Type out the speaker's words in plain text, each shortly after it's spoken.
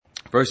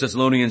1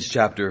 Thessalonians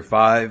chapter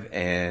 5,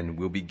 and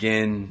we'll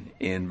begin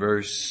in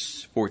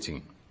verse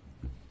 14.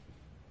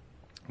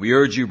 We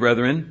urge you,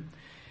 brethren,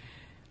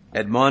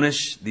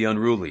 admonish the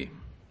unruly,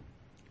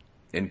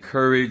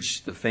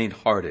 encourage the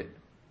faint-hearted,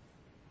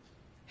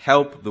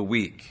 help the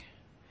weak,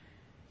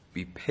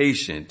 be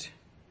patient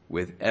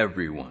with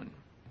everyone.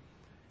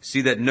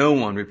 See that no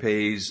one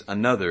repays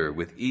another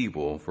with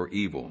evil for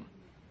evil,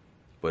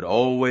 but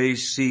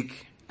always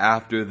seek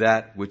after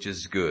that which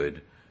is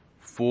good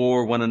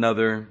for one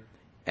another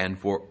and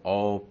for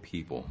all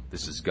people.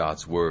 This is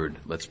God's word.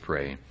 Let's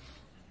pray.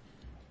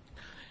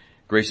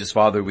 Gracious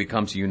Father, we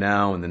come to you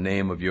now in the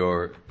name of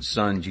your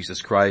Son,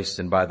 Jesus Christ,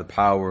 and by the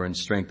power and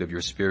strength of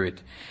your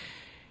Spirit.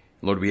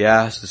 Lord, we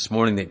ask this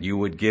morning that you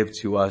would give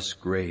to us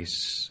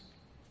grace,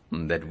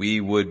 that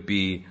we would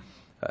be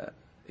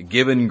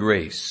given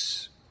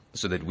grace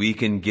so that we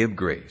can give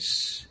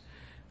grace.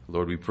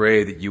 Lord, we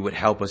pray that you would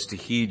help us to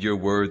heed your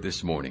word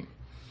this morning,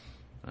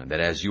 that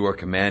as you are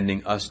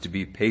commanding us to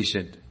be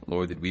patient,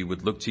 Lord, that we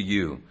would look to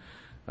you,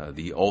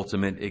 the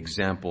ultimate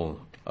example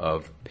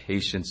of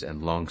patience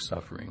and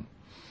long-suffering.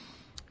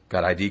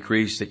 God, I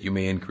decrease that you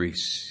may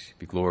increase.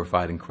 Be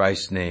glorified in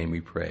Christ's name,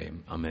 we pray.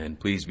 Amen.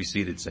 Please be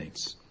seated,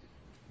 saints.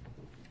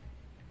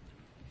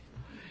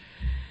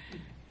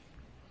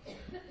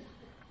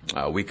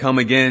 We come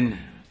again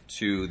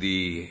to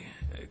the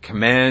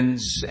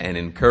commands and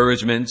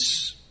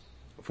encouragements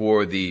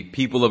for the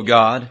people of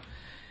God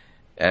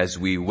as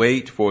we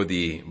wait for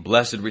the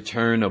blessed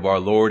return of our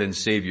Lord and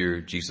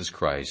Savior, Jesus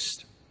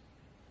Christ.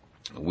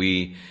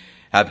 We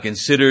have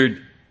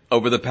considered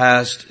over the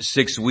past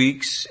 6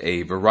 weeks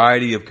a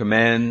variety of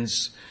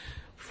commands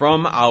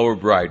from our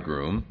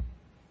bridegroom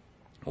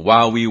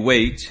while we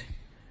wait.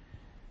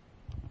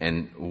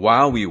 And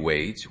while we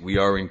wait, we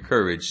are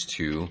encouraged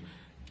to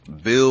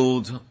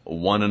build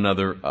one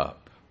another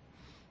up.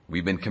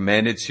 We've been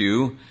commanded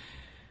to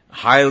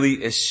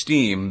highly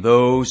esteem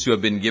those who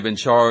have been given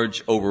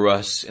charge over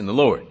us in the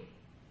Lord.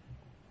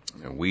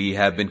 We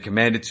have been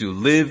commanded to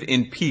live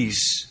in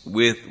peace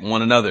with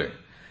one another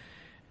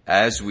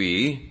as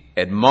we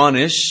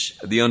admonish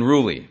the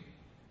unruly,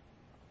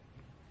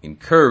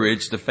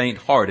 encourage the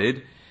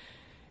faint-hearted,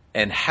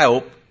 and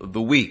help the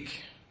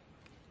weak.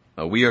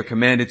 We are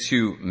commanded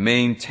to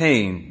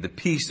maintain the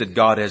peace that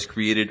God has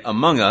created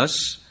among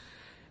us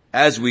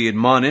as we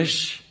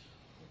admonish,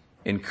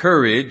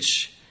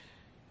 encourage,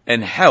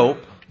 and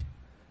help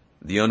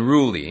the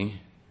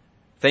unruly,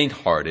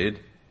 faint-hearted,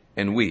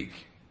 and weak.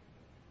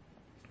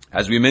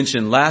 As we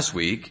mentioned last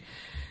week,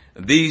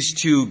 these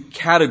two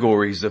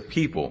categories of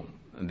people,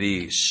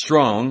 the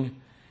strong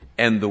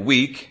and the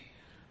weak,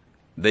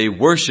 they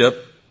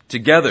worship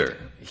together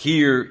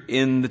here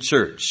in the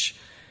church.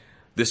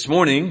 This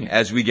morning,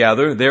 as we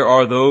gather, there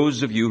are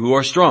those of you who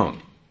are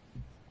strong,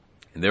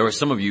 and there are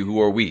some of you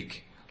who are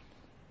weak.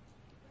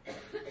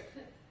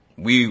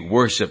 We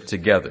worship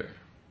together.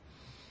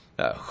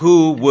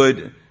 Who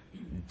would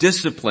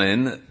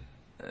discipline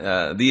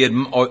the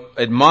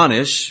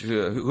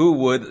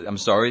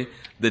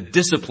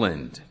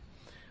disciplined?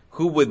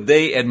 Who would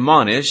they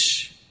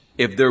admonish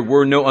if there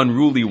were no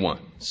unruly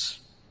ones?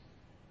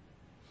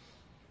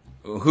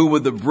 Who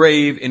would the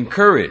brave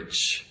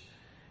encourage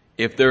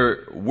if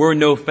there were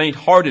no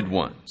faint-hearted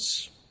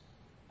ones?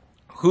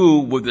 Who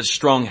would the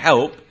strong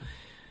help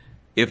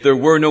if there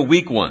were no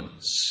weak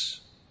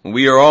ones?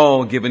 We are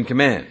all given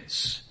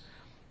commands.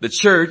 The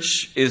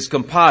church is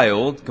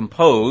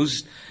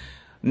composed,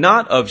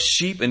 not of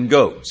sheep and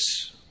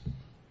goats.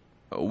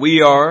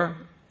 We are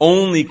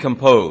only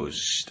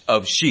composed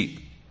of sheep.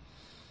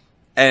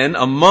 And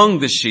among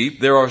the sheep,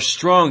 there are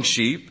strong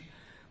sheep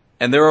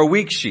and there are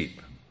weak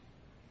sheep.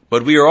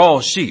 But we are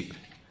all sheep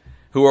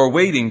who are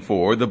waiting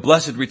for the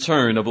blessed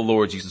return of the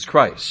Lord Jesus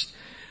Christ.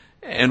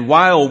 And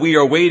while we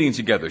are waiting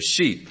together,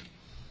 sheep,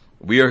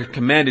 we are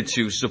commanded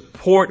to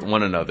support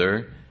one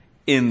another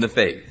in the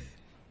faith.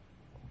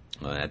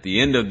 At the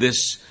end of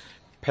this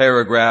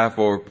paragraph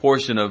or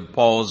portion of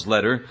Paul's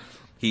letter,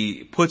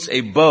 he puts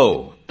a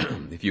bow,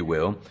 if you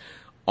will,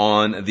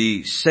 on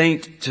the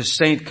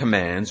saint-to-saint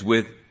commands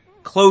with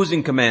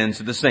closing commands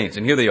to the saints.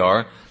 And here they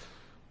are.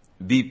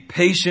 Be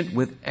patient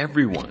with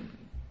everyone.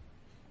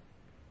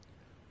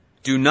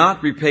 Do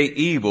not repay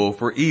evil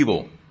for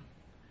evil.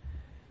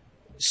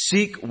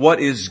 Seek what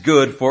is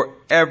good for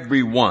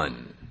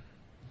everyone.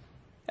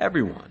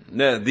 Everyone.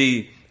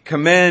 The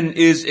command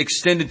is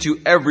extended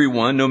to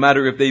everyone, no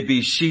matter if they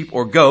be sheep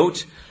or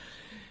goat.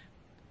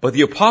 But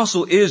the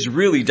apostle is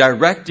really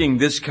directing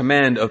this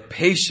command of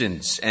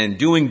patience and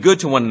doing good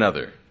to one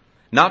another,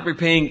 not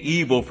repaying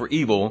evil for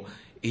evil.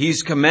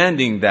 He's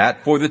commanding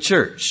that for the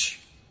church.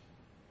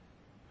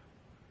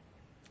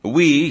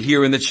 We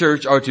here in the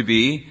church are to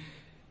be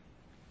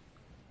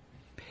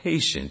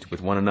patient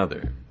with one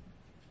another.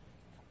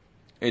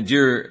 And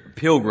dear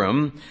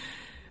pilgrim,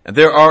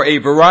 there are a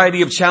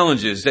variety of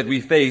challenges that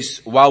we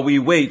face while we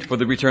wait for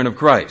the return of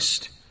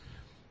Christ.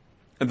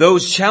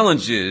 Those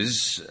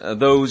challenges,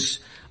 those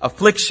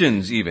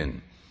afflictions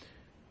even,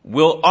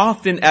 will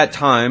often at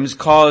times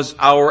cause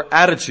our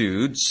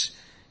attitudes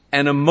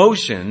and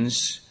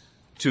emotions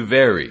to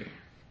vary.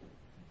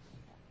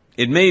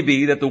 It may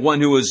be that the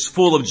one who is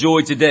full of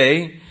joy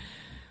today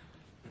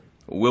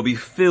will be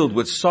filled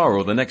with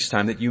sorrow the next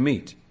time that you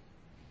meet.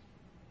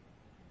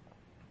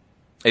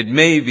 It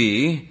may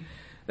be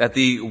that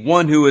the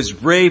one who is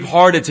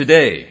brave-hearted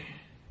today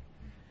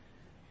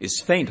is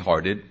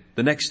faint-hearted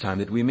the next time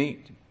that we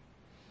meet.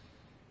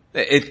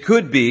 It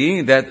could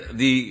be that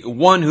the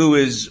one who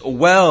is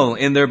well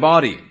in their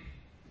body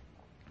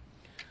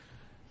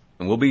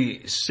will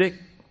be sick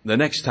the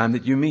next time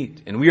that you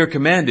meet. And we are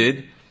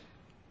commanded,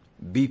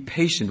 be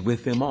patient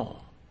with them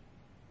all.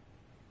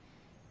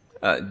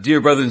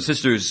 Dear brothers and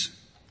sisters,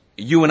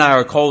 you and I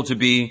are called to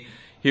be,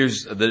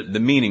 here's the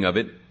meaning of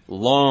it,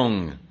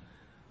 long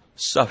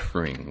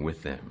suffering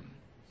with them.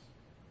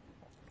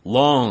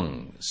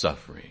 Long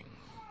suffering.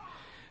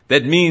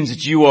 That means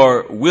that you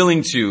are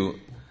willing to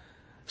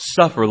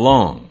suffer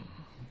long.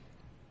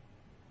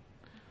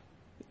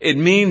 It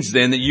means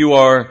then that you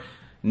are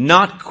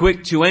not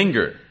quick to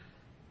anger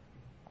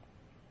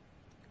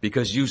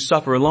because you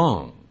suffer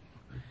long.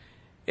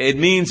 It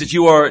means that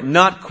you are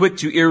not quick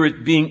to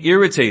being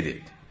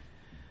irritated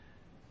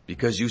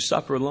because you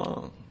suffer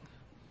long.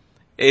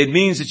 It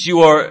means that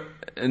you are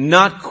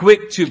not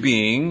quick to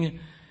being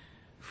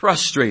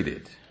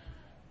frustrated,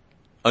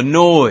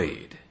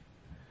 annoyed,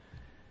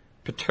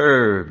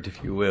 perturbed,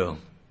 if you will,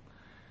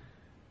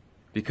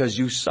 because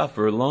you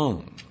suffer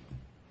long.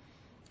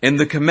 And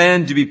the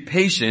command to be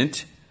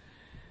patient,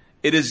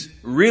 it is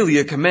really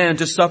a command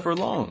to suffer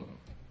long.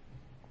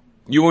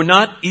 You are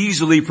not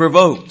easily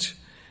provoked.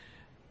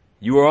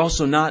 You are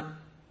also not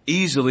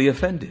easily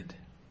offended.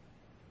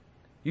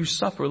 You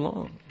suffer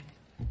long.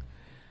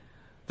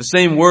 The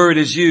same word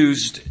is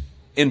used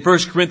in 1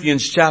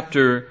 Corinthians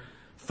chapter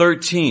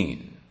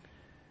 13.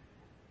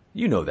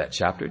 You know that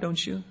chapter,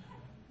 don't you?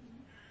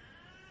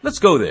 Let's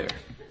go there.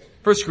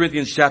 1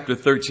 Corinthians chapter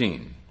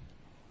 13.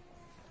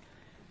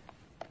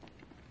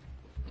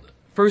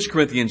 1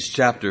 Corinthians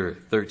chapter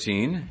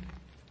 13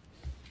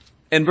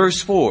 and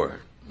verse 4.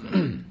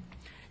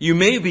 You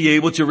may be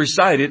able to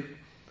recite it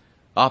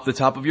off the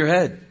top of your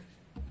head.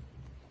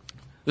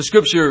 The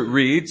scripture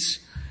reads,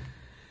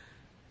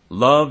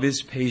 love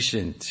is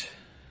patient.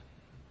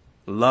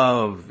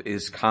 Love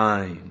is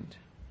kind.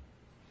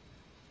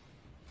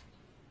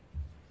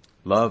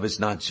 Love is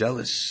not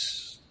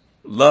jealous.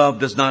 Love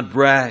does not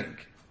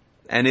brag.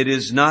 And it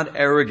is not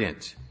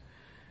arrogant.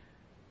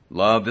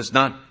 Love is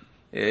not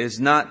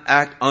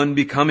act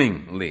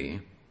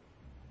unbecomingly.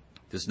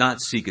 Does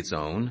not seek its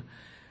own.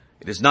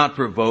 It is not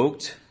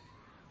provoked.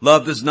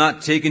 Love does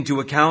not take into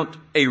account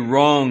a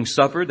wrong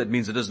suffered. That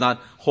means it does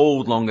not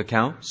hold long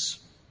accounts.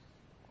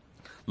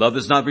 Love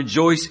does not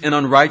rejoice in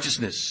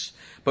unrighteousness,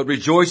 but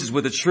rejoices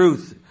with the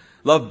truth.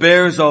 Love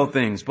bears all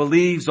things,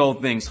 believes all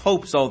things,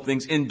 hopes all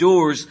things,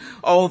 endures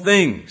all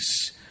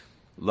things.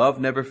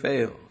 Love never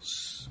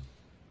fails.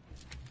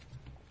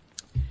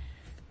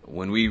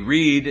 When we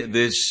read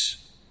this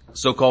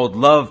so-called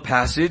love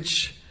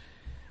passage,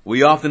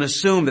 we often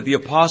assume that the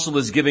apostle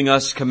is giving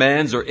us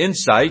commands or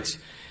insight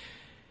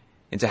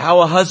into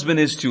how a husband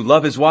is to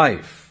love his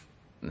wife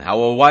and how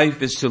a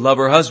wife is to love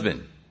her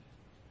husband.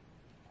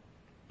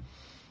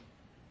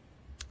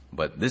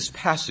 But this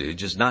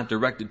passage is not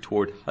directed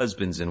toward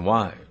husbands and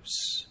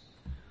wives.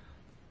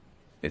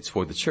 It's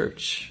for the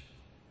church.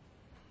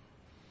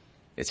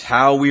 It's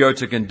how we are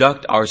to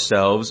conduct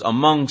ourselves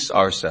amongst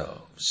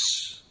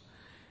ourselves.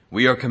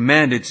 We are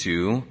commanded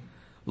to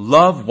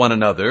love one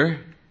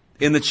another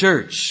in the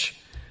church.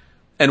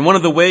 And one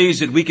of the ways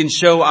that we can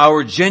show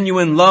our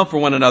genuine love for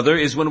one another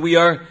is when we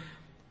are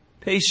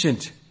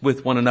patient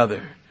with one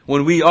another.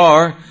 When we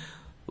are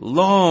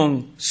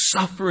long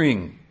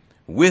suffering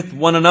with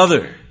one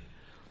another.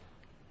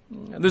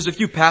 There's a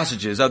few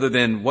passages other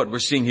than what we're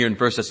seeing here in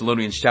 1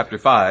 Thessalonians chapter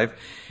 5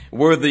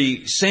 where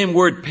the same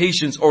word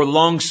patience or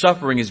long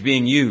suffering is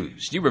being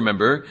used. You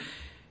remember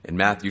in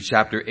Matthew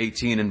chapter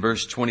 18 and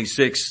verse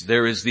 26,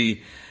 there is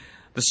the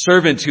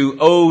servant who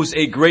owes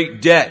a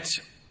great debt.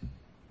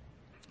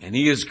 And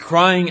he is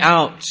crying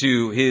out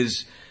to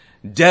his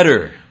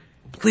debtor,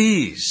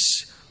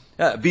 please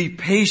be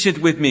patient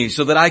with me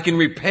so that I can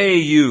repay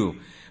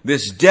you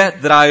this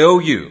debt that I owe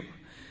you.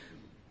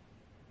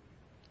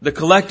 The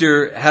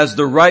collector has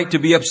the right to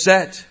be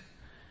upset.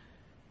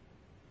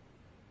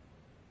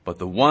 But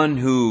the one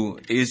who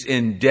is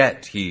in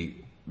debt,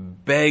 he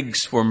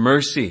begs for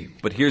mercy.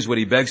 But here's what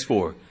he begs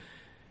for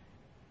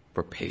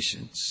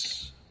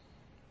patience.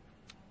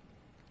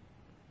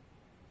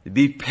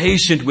 Be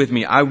patient with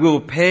me. I will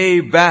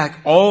pay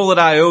back all that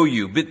I owe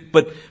you.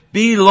 But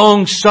be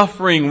long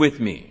suffering with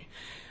me.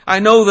 I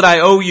know that I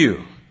owe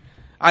you.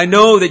 I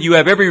know that you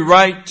have every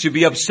right to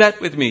be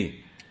upset with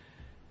me.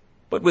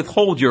 But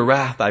withhold your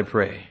wrath, I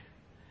pray.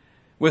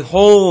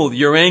 Withhold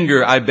your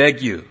anger, I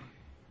beg you.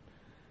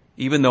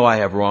 Even though I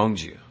have wronged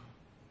you.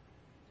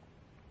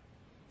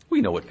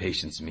 We know what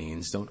patience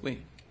means, don't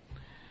we?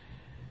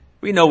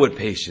 We know what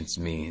patience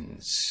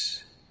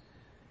means.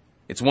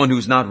 It's one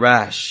who's not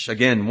rash.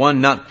 Again,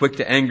 one not quick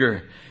to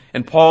anger.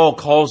 And Paul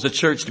calls the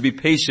church to be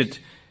patient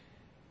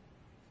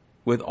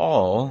with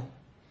all,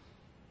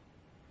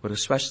 but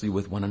especially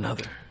with one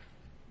another.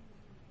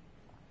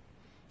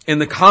 In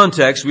the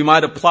context, we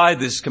might apply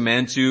this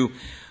command to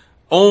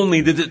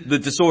only the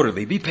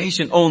disorderly. Be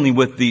patient only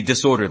with the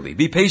disorderly.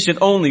 Be patient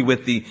only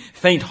with the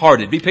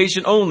faint-hearted. Be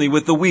patient only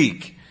with the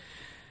weak.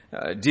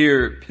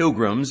 Dear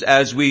pilgrims,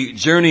 as we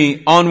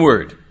journey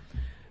onward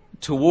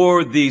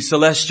toward the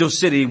celestial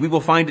city, we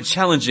will find it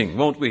challenging,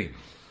 won't we?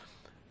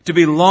 To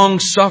be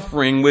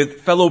long-suffering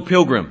with fellow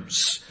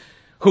pilgrims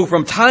who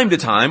from time to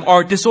time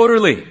are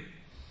disorderly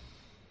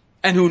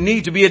and who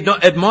need to be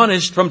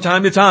admonished from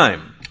time to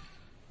time.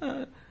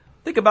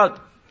 Think about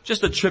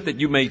just a trip that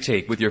you may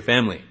take with your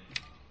family.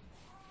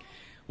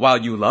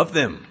 While you love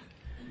them,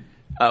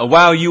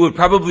 while you would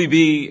probably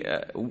be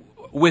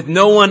with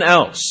no one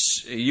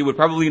else, you would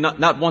probably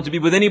not want to be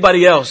with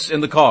anybody else in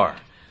the car.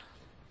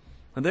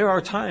 And there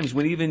are times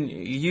when even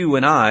you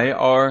and I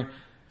are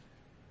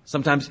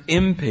sometimes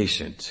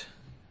impatient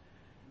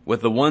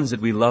with the ones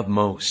that we love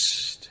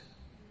most.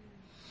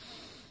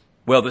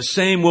 Well, the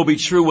same will be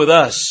true with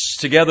us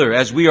together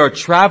as we are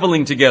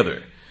traveling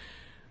together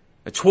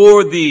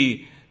toward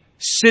the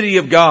city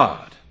of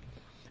God.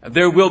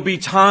 There will be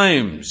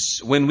times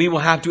when we will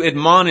have to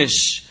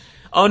admonish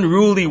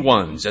unruly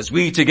ones as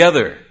we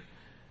together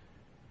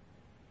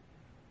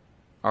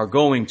are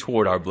going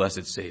toward our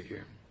blessed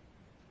Savior.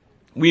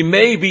 We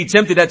may be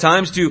tempted at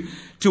times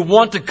to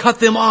want to cut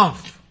them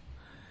off.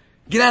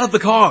 Get out of the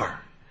car.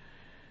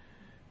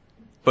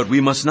 But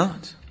we must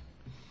not.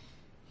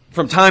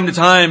 From time to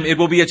time, it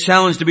will be a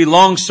challenge to be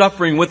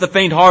long-suffering with the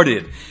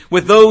faint-hearted,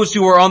 with those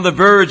who are on the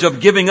verge of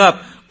giving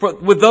up,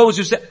 with those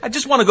who say, I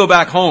just want to go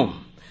back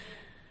home.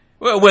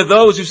 With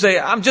those who say,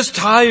 I'm just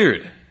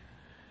tired.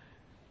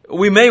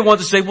 We may want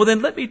to say, well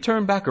then let me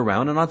turn back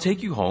around and I'll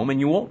take you home and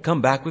you won't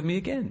come back with me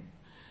again.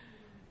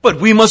 But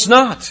we must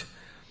not.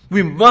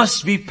 We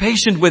must be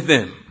patient with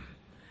them.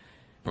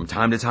 From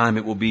time to time,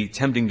 it will be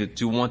tempting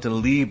to want to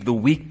leave the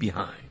weak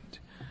behind.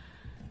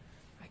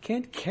 I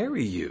can't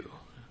carry you.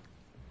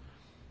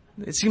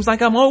 It seems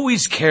like I'm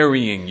always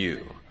carrying you.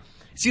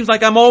 It seems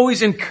like I'm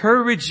always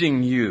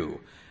encouraging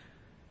you.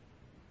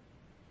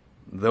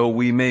 Though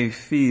we may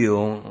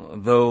feel,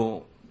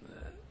 though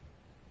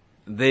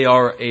they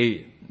are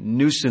a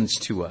nuisance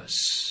to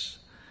us,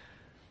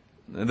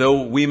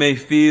 though we may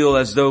feel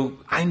as though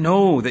I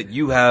know that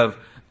you have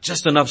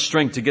just enough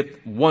strength to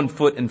get one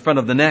foot in front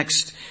of the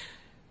next,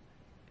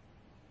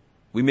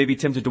 we may be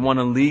tempted to want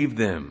to leave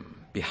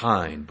them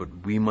behind,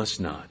 but we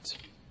must not.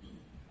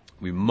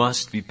 We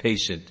must be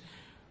patient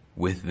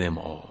with them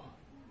all.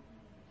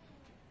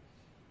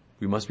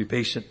 We must be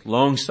patient,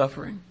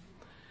 long-suffering.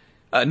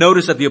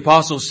 Notice that the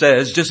apostle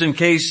says, just in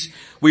case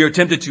we are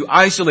tempted to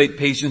isolate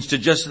patience to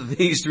just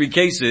these three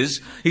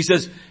cases, he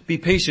says, be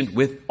patient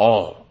with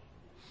all.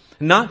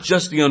 Not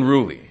just the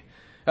unruly,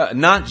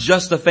 not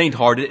just the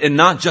faint-hearted, and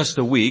not just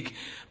the weak,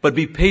 but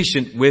be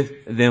patient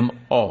with them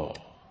all.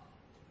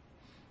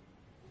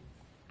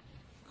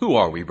 Who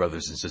are we,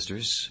 brothers and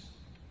sisters?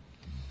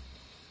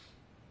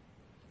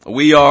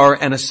 We are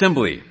an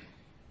assembly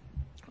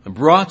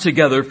brought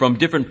together from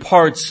different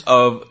parts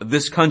of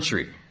this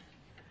country.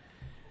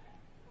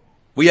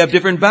 We have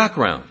different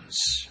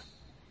backgrounds.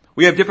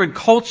 We have different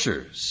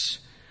cultures.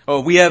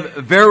 We have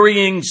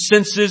varying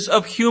senses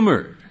of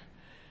humor.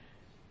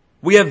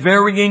 We have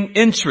varying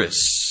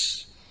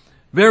interests,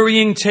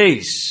 varying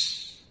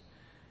tastes.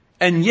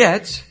 And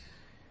yet,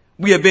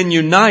 we have been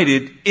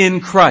united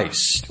in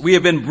Christ. We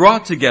have been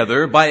brought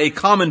together by a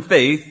common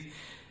faith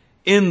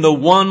in the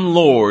one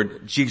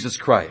Lord, Jesus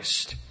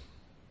Christ.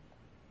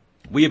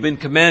 We have been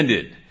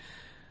commanded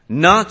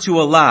not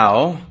to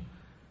allow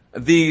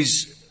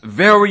these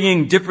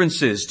varying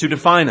differences to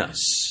define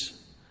us,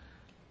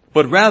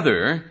 but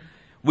rather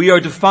we are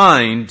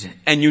defined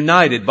and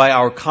united by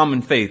our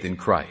common faith in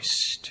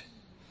Christ.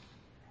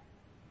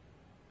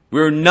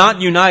 We're not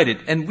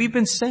united, and we've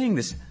been saying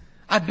this.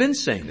 I've been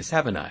saying this,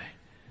 haven't I?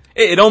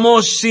 It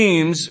almost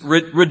seems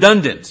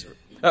redundant,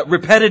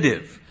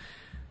 repetitive.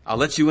 I'll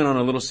let you in on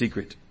a little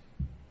secret.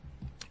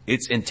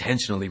 It's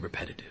intentionally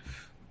repetitive.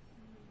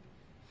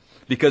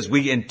 Because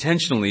we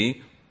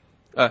intentionally,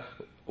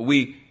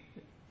 we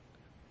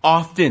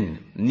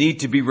often need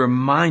to be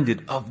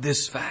reminded of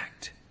this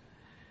fact.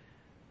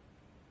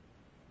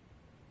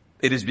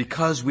 It is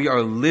because we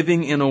are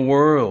living in a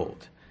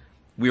world,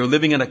 we are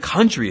living in a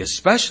country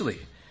especially,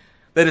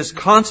 that is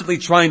constantly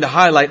trying to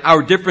highlight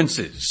our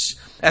differences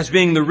as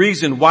being the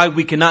reason why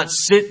we cannot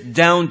sit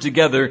down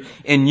together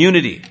in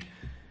unity,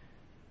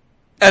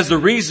 as the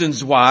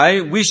reasons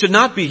why we should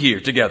not be here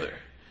together.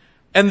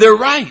 And they're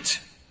right.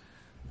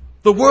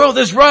 The world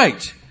is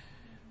right.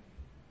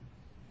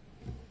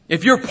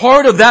 If you're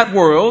part of that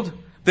world,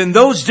 then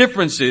those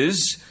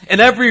differences and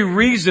every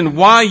reason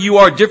why you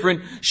are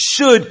different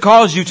should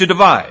cause you to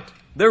divide.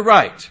 They're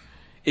right.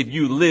 If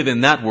you live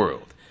in that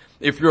world,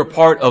 if you're a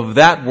part of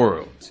that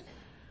world,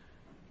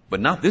 but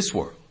not this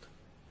world.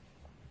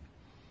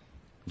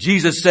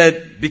 Jesus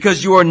said,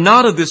 because you are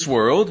not of this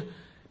world,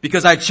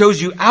 because I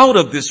chose you out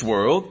of this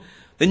world,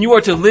 then you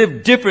are to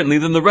live differently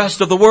than the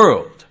rest of the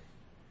world.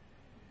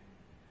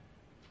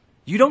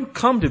 You don't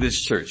come to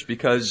this church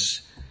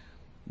because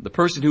the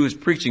person who is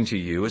preaching to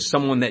you is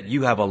someone that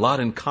you have a lot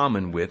in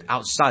common with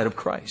outside of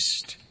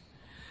Christ.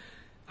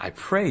 I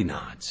pray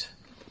not.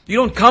 You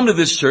don't come to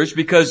this church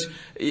because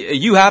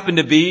you happen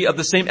to be of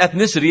the same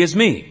ethnicity as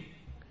me.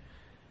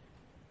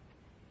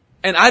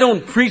 And I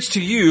don't preach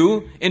to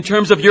you in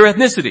terms of your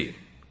ethnicity.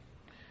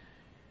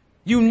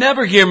 You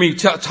never hear me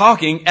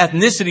talking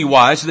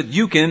ethnicity-wise so that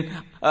you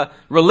can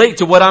relate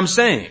to what I'm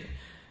saying.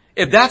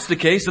 If that's the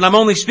case, then I'm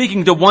only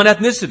speaking to one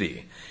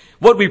ethnicity.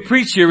 What we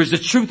preach here is the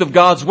truth of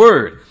God's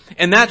Word.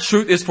 And that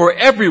truth is for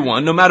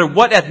everyone, no matter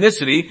what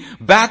ethnicity,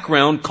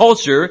 background,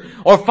 culture,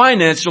 or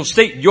financial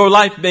state your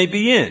life may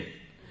be in.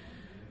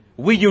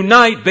 We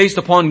unite based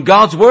upon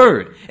God's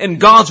Word and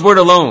God's Word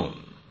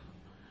alone.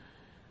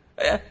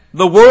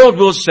 The world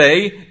will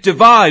say,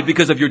 divide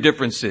because of your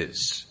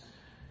differences.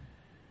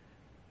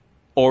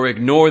 Or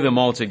ignore them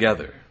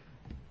altogether.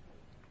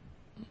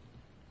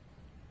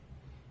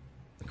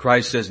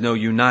 Christ says, no,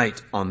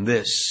 unite on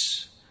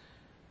this.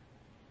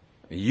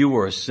 You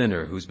are a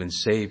sinner who's been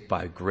saved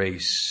by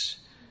grace,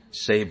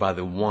 saved by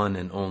the one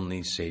and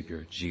only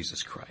Savior,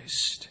 Jesus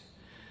Christ.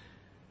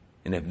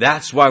 And if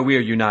that's why we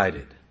are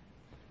united,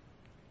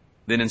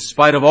 then in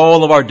spite of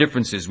all of our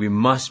differences, we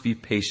must be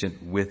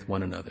patient with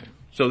one another.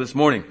 So this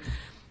morning,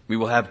 we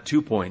will have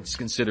 2 points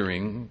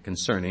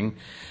concerning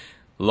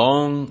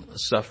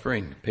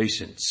long-suffering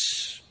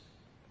patience.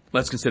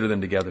 Let's consider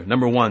them together.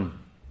 Number 1,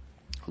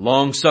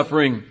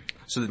 long-suffering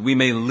so that we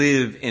may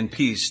live in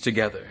peace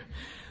together.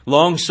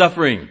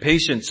 Long-suffering,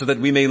 patience so that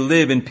we may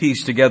live in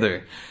peace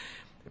together.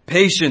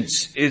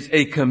 Patience is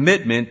a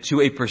commitment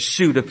to a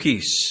pursuit of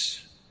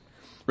peace.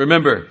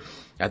 Remember,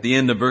 at the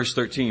end of verse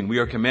 13, we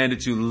are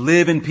commanded to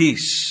live in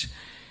peace.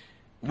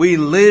 We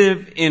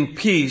live in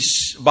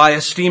peace by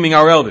esteeming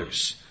our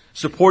elders,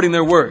 supporting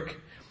their work,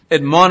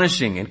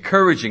 admonishing,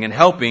 encouraging, and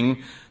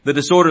helping the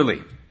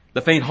disorderly,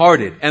 the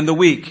faint-hearted, and the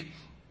weak,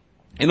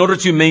 in order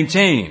to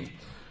maintain,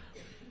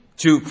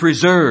 to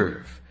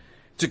preserve,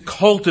 to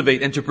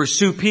cultivate, and to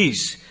pursue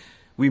peace.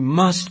 We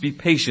must be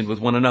patient with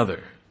one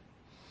another.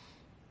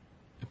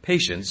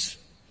 Patience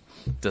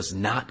does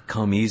not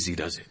come easy,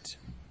 does it?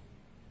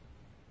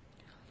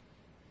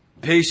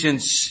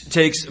 Patience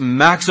takes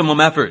maximum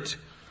effort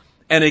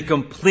and a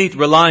complete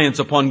reliance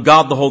upon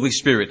God the Holy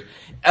Spirit.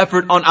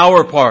 Effort on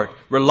our part,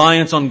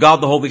 reliance on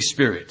God the Holy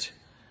Spirit.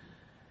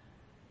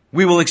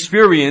 We will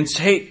experience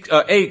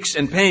aches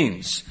and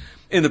pains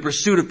in the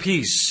pursuit of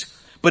peace,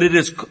 but it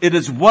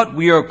is what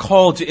we are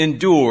called to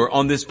endure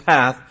on this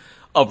path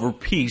of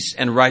peace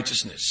and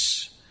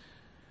righteousness.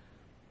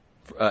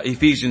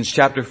 Ephesians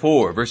chapter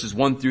 4, verses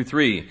 1 through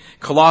 3.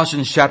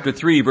 Colossians chapter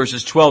 3,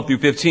 verses 12 through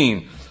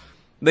 15.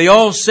 They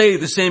all say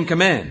the same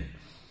command.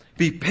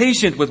 Be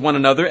patient with one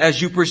another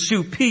as you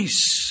pursue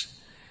peace.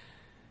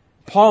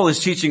 Paul is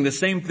teaching the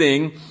same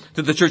thing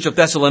to the church of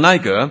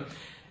Thessalonica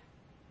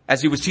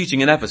as he was teaching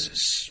in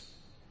Ephesus.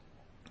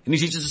 And he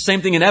teaches the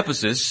same thing in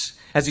Ephesus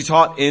as he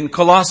taught in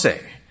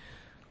Colossae.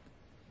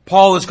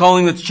 Paul is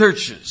calling the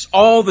churches,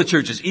 all the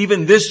churches,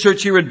 even this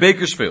church here in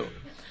Bakersfield,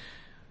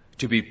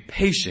 to be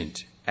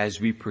patient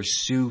as we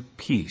pursue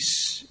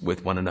peace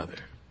with one another.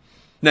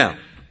 Now,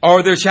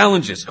 are there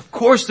challenges? Of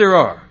course there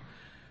are.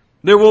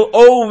 There will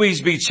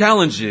always be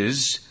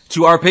challenges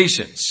to our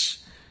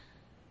patience.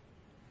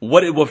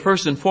 What it will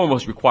first and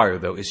foremost require,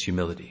 though, is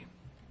humility.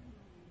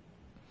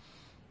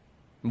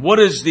 What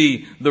is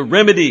the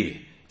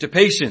remedy to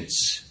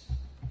patience?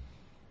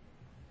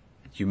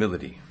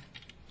 Humility.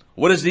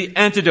 What is the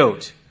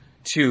antidote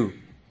to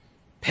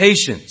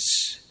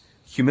patience?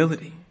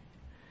 Humility.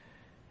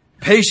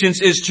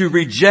 Patience is to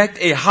reject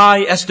a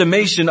high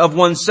estimation of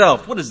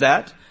oneself. What is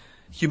that?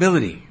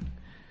 Humility.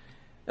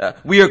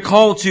 We are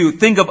called to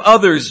think of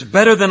others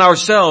better than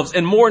ourselves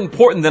and more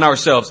important than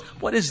ourselves.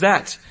 What is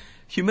that?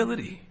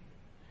 Humility.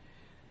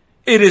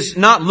 It is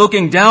not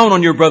looking down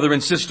on your brother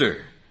and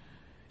sister.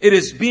 It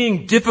is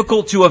being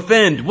difficult to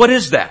offend. What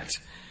is that?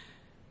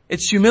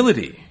 It's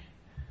humility.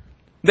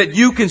 That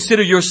you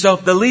consider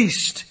yourself the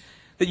least.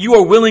 That you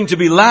are willing to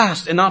be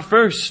last and not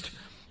first.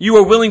 You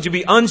are willing to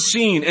be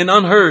unseen and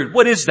unheard.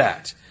 What is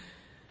that?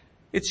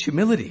 It's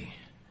humility.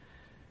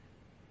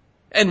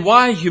 And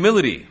why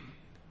humility?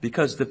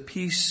 Because the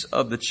peace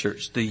of the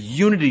church, the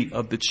unity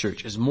of the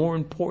church is more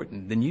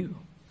important than you.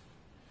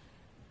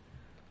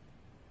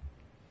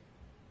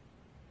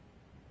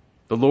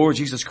 The Lord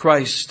Jesus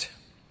Christ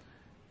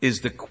is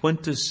the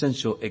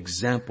quintessential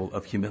example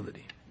of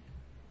humility.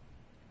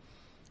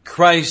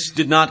 Christ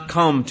did not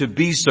come to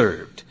be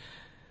served,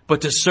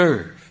 but to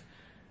serve,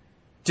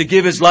 to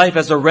give his life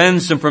as a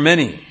ransom for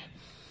many.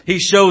 He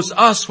shows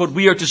us what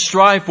we are to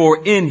strive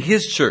for in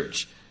his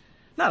church.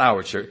 Not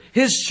our church,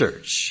 his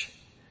church.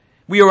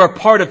 We are a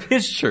part of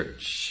his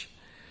church.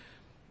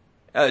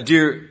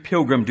 Dear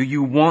pilgrim, do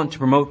you want to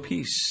promote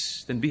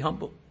peace? Then be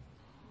humble.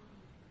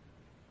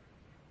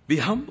 Be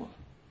humble.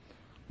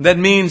 That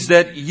means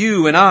that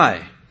you and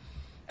I,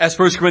 as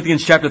 1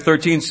 Corinthians chapter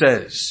 13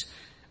 says,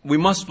 we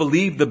must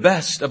believe the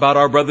best about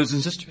our brothers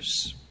and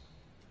sisters.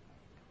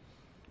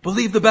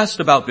 Believe the best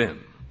about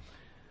them.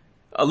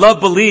 Love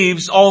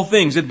believes all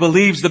things. It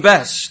believes the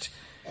best.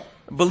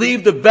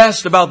 Believe the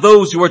best about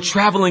those who are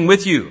traveling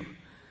with you.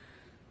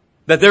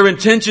 That their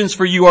intentions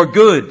for you are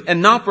good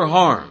and not for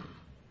harm.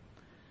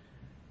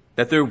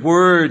 That their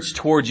words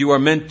towards you are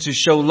meant to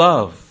show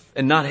love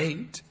and not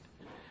hate.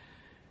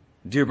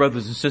 Dear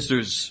brothers and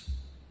sisters,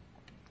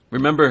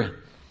 remember,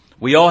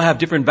 we all have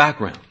different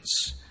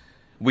backgrounds.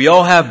 We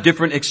all have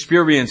different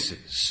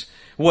experiences.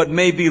 What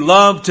may be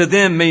love to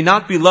them may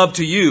not be love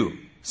to you.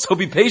 So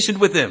be patient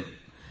with them.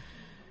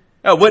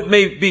 What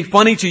may be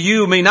funny to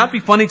you may not be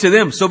funny to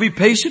them. So be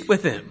patient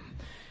with them.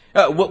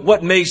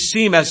 What may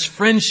seem as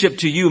friendship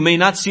to you may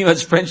not seem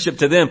as friendship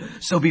to them.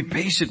 So be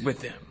patient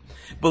with them.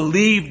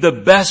 Believe the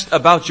best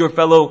about your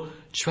fellow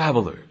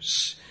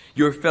travelers,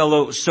 your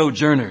fellow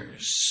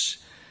sojourners.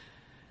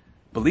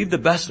 Believe the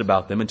best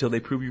about them until they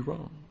prove you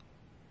wrong.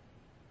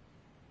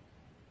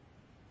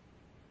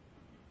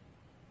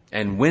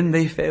 And when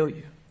they fail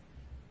you,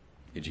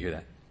 did you hear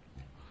that?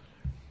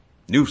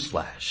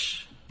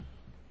 Newsflash.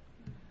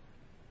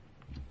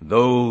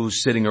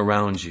 Those sitting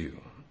around you,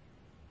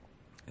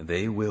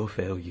 they will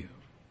fail you.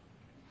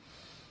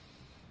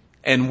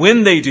 And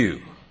when they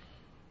do,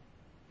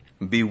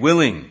 be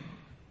willing,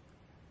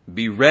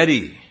 be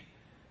ready,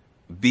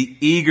 be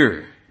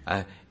eager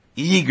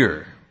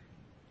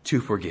to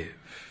forgive.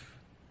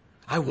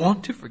 I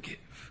want to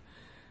forgive.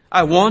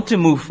 I want to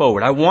move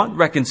forward. I want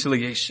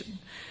reconciliation.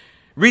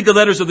 Read the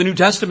letters of the New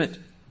Testament.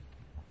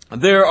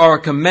 There are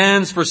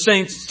commands for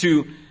saints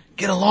to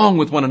get along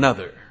with one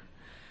another.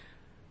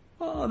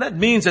 Well, that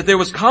means that there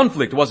was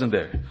conflict, wasn't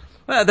there?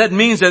 That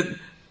means that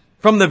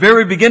from the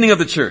very beginning of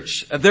the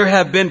church, there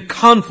have been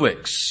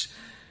conflicts.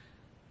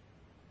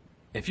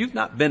 If you've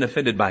not been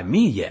offended by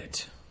me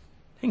yet,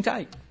 hang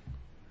tight.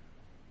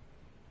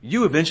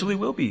 You eventually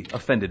will be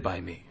offended by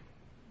me.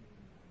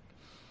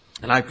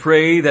 And I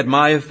pray that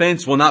my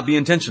offense will not be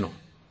intentional.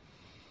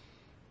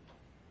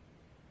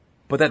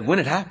 But that when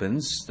it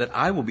happens, that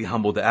I will be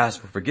humble to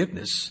ask for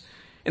forgiveness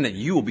and that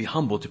you will be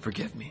humble to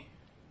forgive me.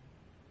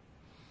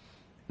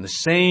 And the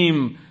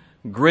same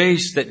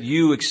grace that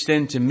you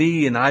extend to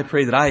me and I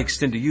pray that I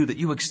extend to you, that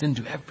you extend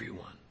to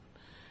everyone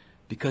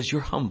because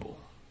you're humble.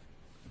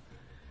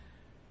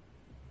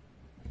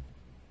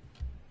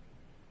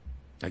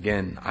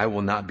 Again, I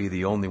will not be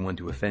the only one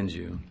to offend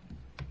you.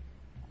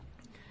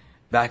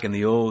 Back in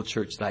the old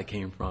church that I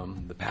came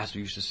from, the pastor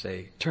used to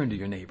say, turn to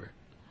your neighbor.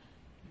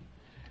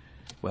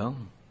 Well,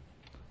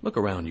 look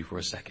around you for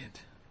a second.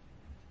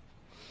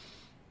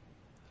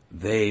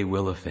 They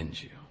will offend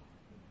you.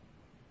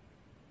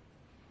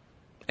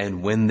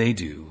 And when they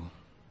do,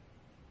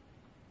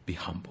 be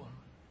humble.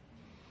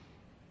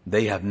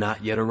 They have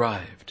not yet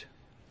arrived.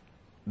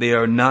 They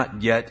are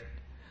not yet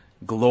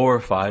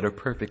glorified or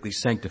perfectly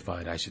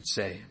sanctified, I should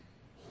say.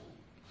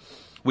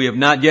 We have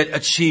not yet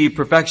achieved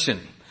perfection,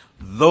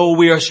 though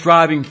we are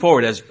striving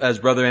for it, as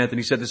Brother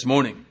Anthony said this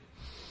morning.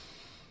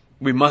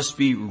 We must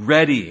be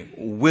ready,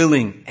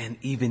 willing, and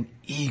even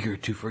eager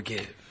to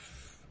forgive.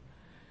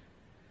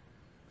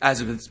 As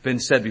it's been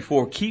said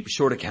before, keep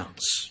short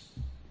accounts.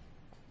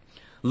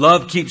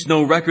 Love keeps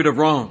no record of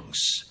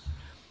wrongs.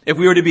 If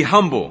we are to be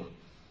humble,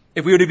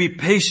 if we are to be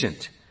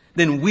patient,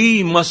 then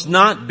we must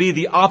not be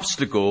the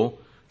obstacle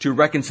to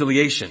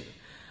reconciliation.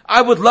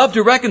 I would love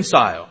to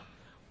reconcile,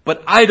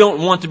 but I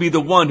don't want to be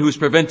the one who is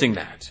preventing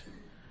that.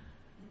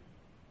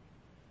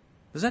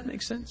 Does that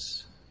make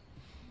sense?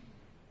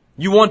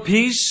 You want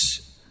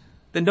peace?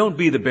 Then don't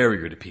be the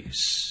barrier to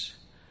peace.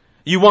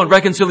 You want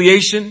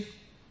reconciliation?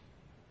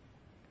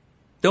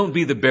 Don't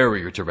be the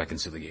barrier to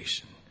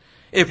reconciliation.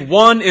 If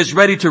one is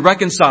ready to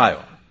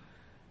reconcile,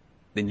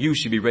 then you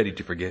should be ready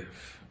to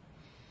forgive.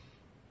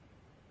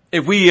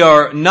 If we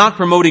are not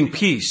promoting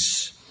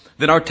peace,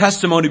 then our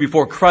testimony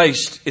before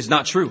Christ is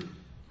not true.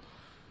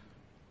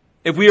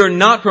 If we are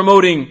not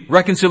promoting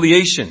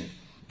reconciliation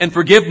and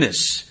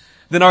forgiveness,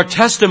 then our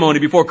testimony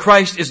before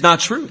Christ is not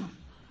true.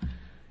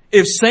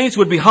 If saints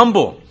would be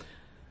humble,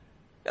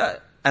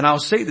 and I'll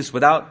say this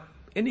without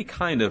any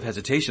kind of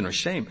hesitation or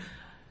shame,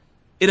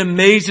 it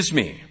amazes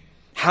me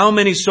how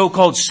many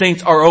so-called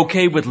saints are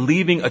okay with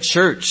leaving a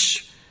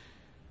church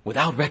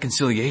without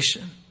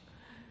reconciliation,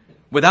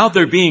 without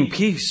there being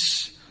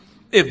peace.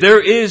 If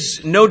there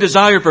is no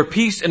desire for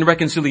peace and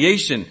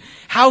reconciliation,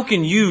 how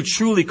can you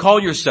truly call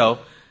yourself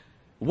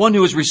one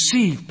who has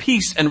received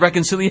peace and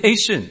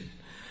reconciliation?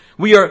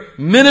 We are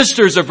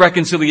ministers of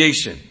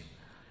reconciliation.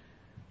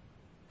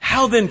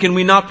 How then can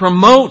we not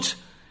promote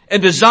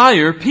and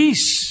desire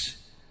peace?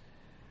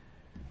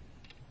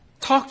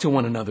 Talk to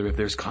one another if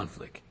there's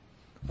conflict.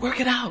 Work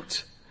it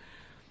out.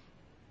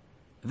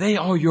 They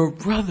are your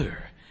brother.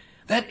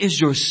 That is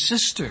your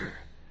sister.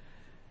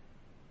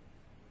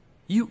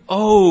 You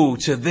owe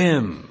to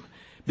them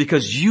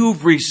because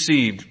you've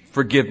received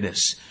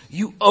forgiveness.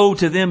 You owe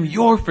to them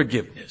your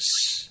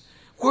forgiveness.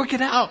 Work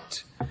it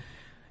out.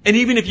 And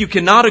even if you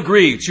cannot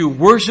agree to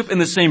worship in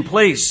the same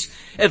place,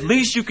 at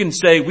least you can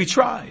say, we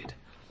tried.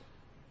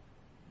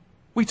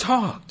 We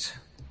talked.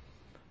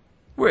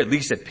 We're at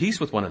least at peace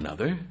with one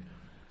another.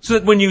 So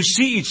that when you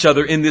see each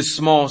other in this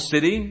small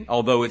city,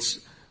 although it's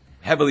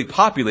heavily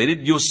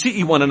populated, you'll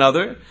see one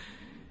another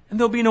and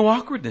there'll be no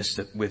awkwardness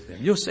with them.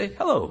 You'll say,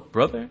 hello,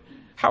 brother.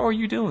 How are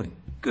you doing?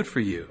 Good for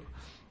you.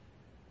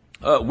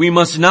 We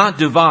must not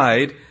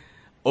divide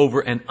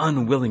over an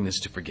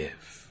unwillingness to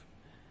forgive.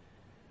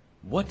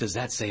 What does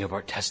that say of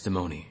our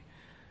testimony?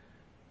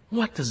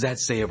 What does that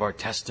say of our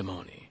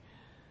testimony?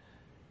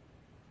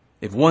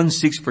 If one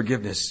seeks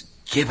forgiveness,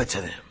 give it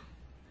to them.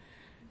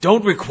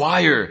 Don't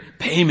require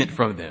payment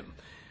from them.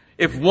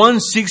 If one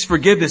seeks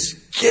forgiveness,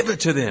 give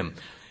it to them.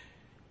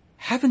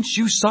 Haven't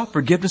you sought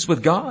forgiveness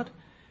with God?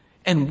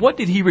 And what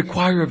did He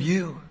require of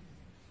you?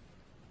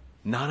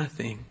 Not a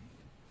thing.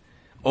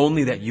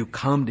 Only that you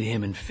come to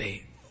Him in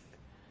faith.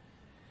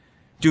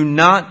 Do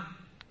not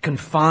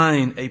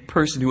confine a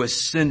person who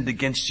has sinned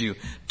against you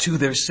to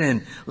their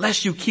sin,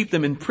 lest you keep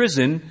them in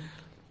prison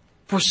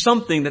for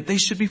something that they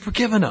should be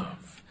forgiven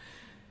of.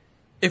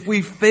 If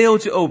we fail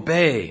to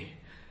obey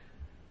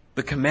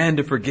the command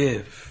to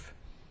forgive,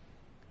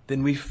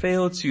 then we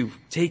fail to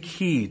take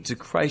heed to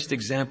Christ's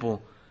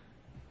example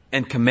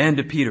and command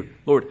to Peter,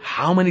 Lord,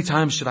 how many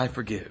times should I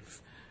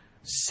forgive?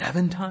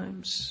 7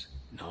 times?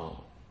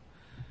 No.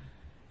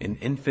 An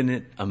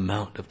infinite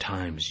amount of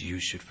times you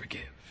should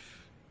forgive.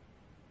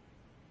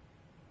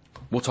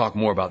 We'll talk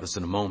more about this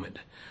in a moment.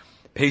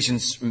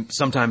 Patience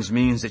sometimes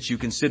means that you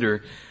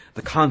consider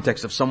the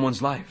context of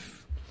someone's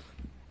life.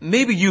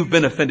 Maybe you've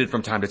been offended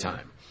from time to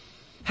time.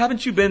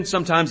 Haven't you been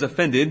sometimes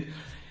offended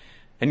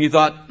and you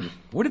thought,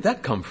 where did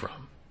that come from?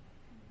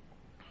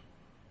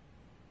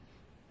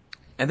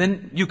 And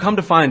then you come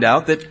to find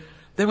out that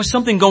there was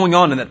something going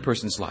on in that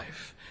person's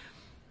life.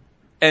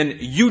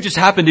 And you just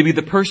happened to be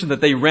the person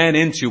that they ran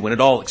into when it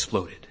all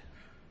exploded.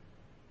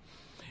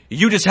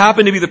 You just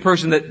happened to be the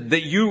person that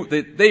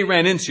they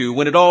ran into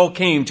when it all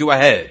came to a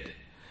head.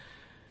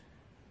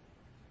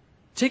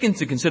 Take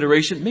into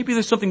consideration, maybe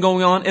there's something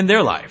going on in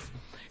their life.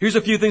 Here's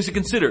a few things to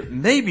consider.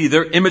 Maybe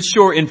they're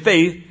immature in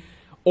faith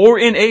or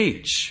in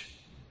age.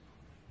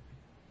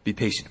 Be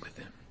patient with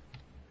them.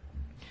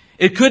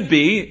 It could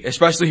be,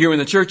 especially here in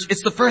the church,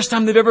 it's the first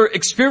time they've ever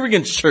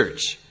experienced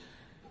church.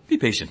 Be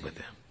patient with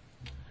them.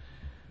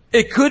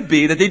 It could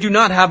be that they do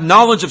not have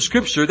knowledge of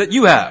Scripture that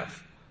you have.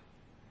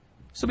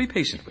 So be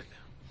patient with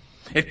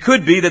them. It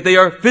could be that they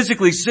are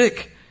physically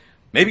sick,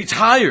 maybe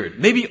tired,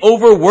 maybe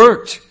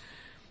overworked,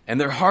 and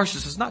their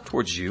harshness is not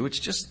towards you, it's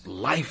just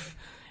life.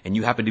 And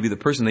you happen to be the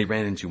person they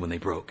ran into when they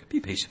broke. Be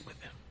patient with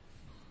them.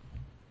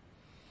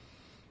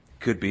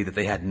 Could be that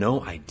they had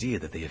no idea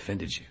that they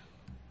offended you.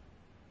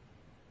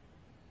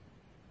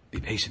 Be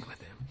patient with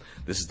them.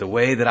 This is the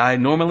way that I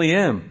normally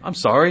am. I'm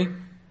sorry.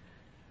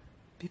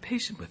 Be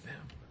patient with them.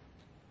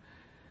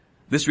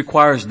 This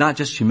requires not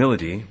just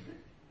humility,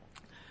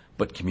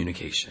 but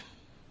communication.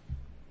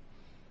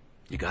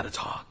 You gotta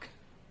talk.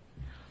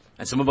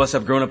 And some of us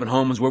have grown up in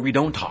homes where we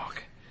don't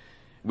talk.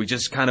 We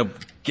just kind of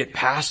get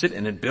past it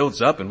and it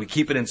builds up and we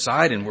keep it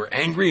inside and we're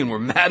angry and we're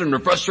mad and we're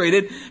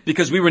frustrated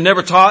because we were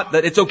never taught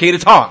that it's okay to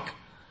talk.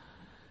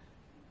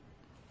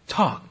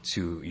 Talk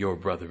to your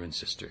brother and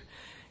sister.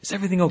 Is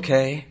everything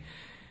okay?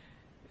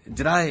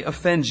 Did I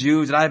offend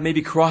you? Did I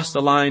maybe cross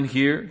the line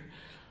here?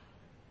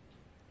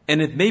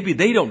 And if maybe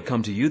they don't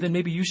come to you, then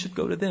maybe you should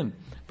go to them.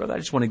 Brother, I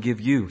just want to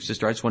give you,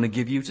 sister, I just want to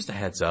give you just a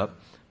heads up.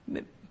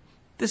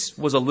 This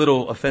was a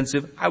little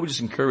offensive. I would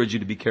just encourage you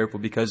to be careful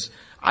because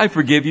I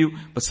forgive you,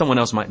 but someone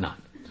else might not.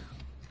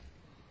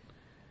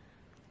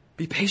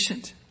 Be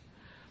patient.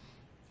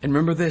 And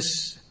remember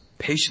this,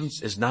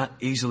 patience is not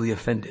easily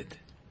offended.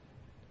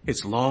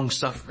 It's long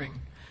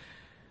suffering.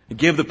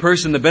 Give the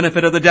person the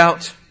benefit of the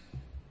doubt.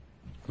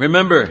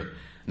 Remember,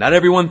 not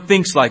everyone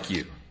thinks like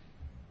you.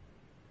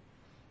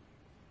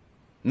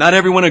 Not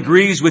everyone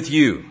agrees with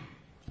you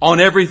on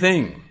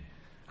everything.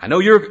 I know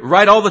you're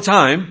right all the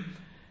time.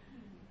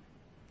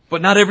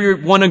 But not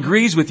everyone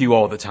agrees with you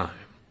all the time.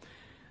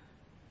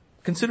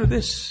 Consider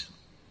this.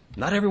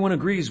 Not everyone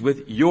agrees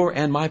with your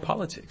and my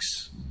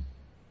politics.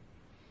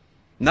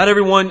 Not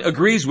everyone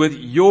agrees with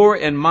your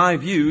and my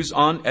views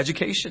on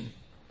education.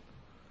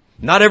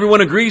 Not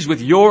everyone agrees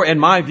with your and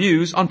my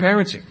views on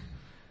parenting,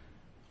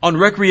 on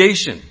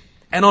recreation,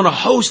 and on a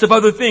host of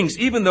other things,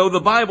 even though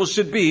the Bible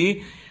should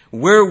be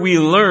where we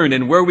learn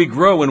and where we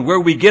grow and where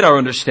we get our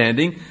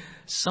understanding.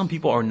 Some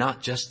people are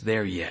not just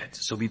there yet.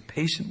 So be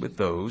patient with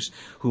those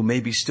who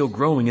may be still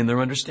growing in their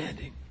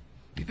understanding.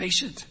 Be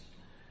patient.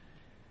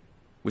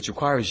 Which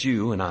requires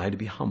you and I to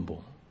be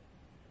humble.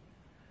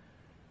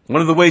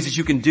 One of the ways that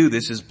you can do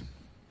this is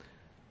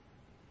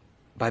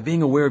by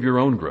being aware of your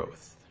own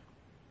growth.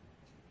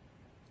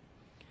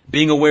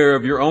 Being aware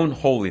of your own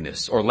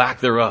holiness or lack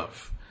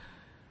thereof.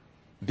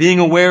 Being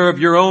aware of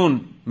your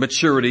own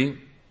maturity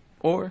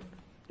or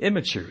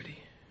immaturity.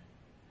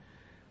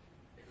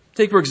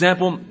 Take, for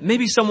example,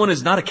 maybe someone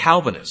is not a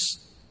Calvinist.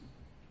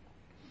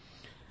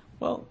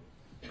 Well,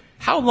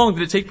 how long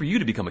did it take for you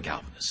to become a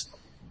Calvinist?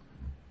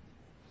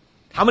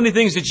 How many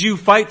things did you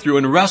fight through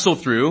and wrestle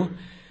through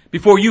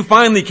before you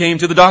finally came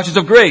to the doctrines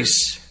of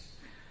grace?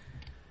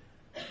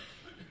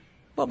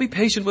 Well, be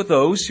patient with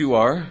those who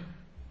are,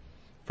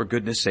 for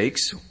goodness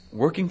sakes,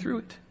 working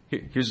through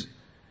it.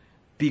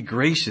 be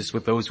gracious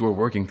with those who are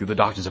working through the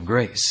doctrines of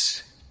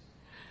grace.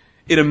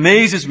 It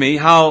amazes me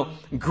how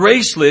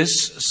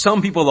graceless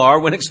some people are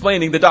when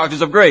explaining the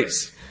doctrines of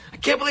grace. I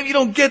can't believe you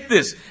don't get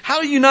this.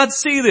 How do you not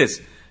see this?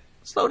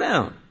 Slow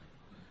down.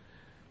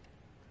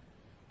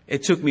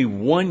 It took me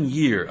 1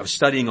 year of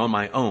studying on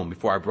my own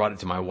before I brought it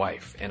to my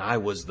wife, and I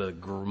was the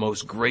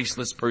most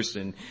graceless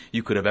person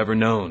you could have ever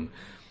known.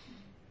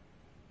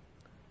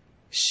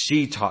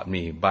 She taught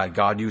me, by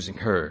God using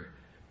her,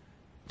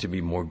 to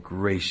be more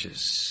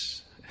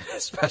gracious,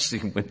 especially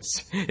when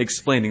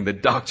explaining the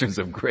doctrines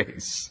of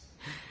grace.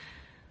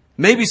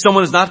 Maybe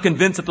someone is not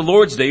convinced that the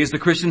Lord's Day is the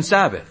Christian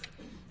Sabbath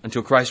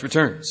until Christ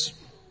returns.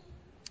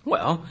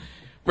 Well,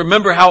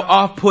 remember how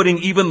off-putting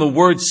even the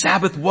word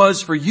Sabbath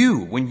was for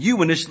you when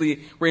you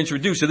initially were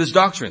introduced to this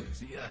doctrine.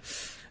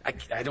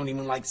 I don't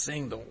even like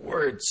saying the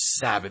word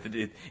Sabbath.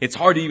 It's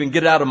hard to even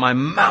get it out of my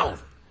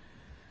mouth.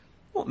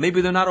 Well,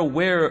 maybe they're not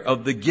aware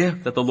of the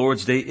gift that the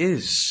Lord's Day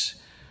is.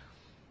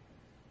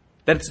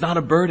 That it's not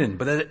a burden,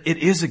 but that it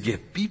is a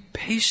gift. Be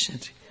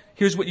patient.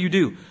 Here's what you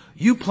do.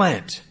 You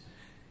plant.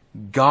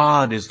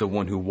 God is the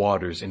one who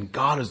waters, and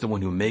God is the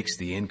one who makes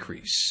the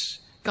increase.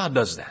 God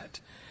does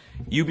that.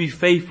 You be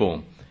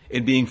faithful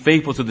in being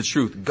faithful to the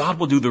truth. God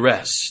will do the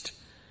rest.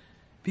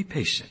 Be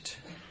patient.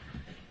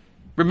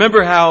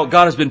 Remember how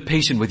God has been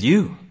patient with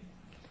you.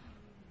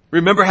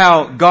 Remember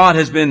how God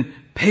has been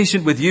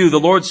patient with you. The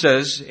Lord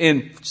says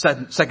in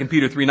 2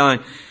 Peter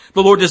 3:9,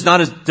 the Lord does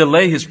not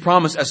delay his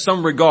promise as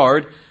some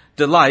regard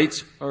delay,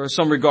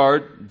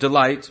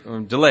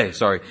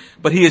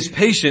 but he is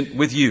patient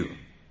with you.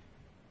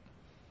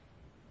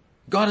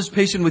 God is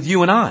patient with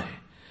you and I,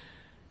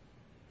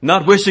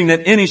 not wishing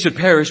that any should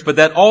perish, but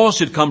that all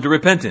should come to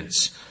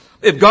repentance.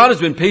 If God has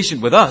been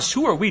patient with us,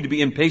 who are we to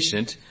be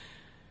impatient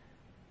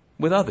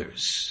with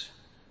others?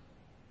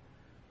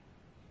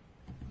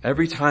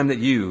 Every time that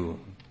you,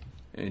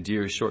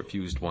 dear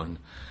short-fused one,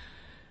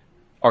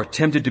 are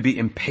tempted to be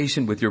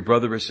impatient with your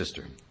brother or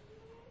sister,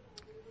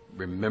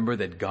 remember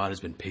that God has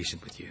been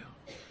patient with you.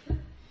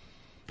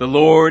 The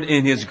Lord,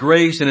 in his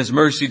grace and his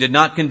mercy, did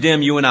not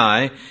condemn you and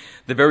I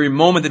the very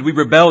moment that we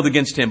rebelled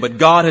against him, but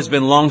God has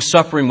been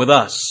long-suffering with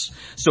us,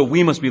 so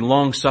we must be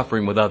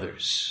long-suffering with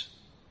others.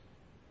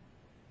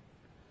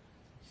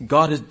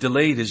 God has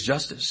delayed his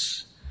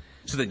justice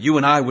so that you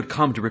and I would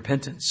come to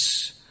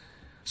repentance.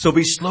 So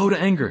be slow to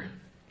anger.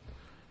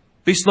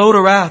 Be slow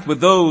to wrath with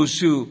those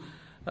who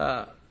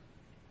are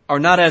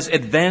not as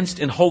advanced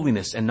in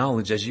holiness and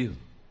knowledge as you.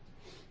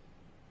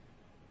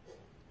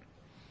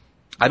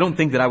 I don't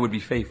think that I would be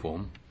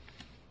faithful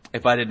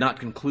if I did not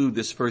conclude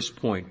this first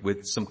point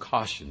with some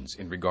cautions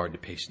in regard to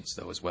patience,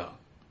 though, as well.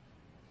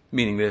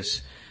 Meaning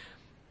this,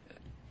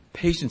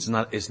 patience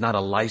is not a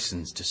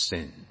license to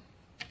sin.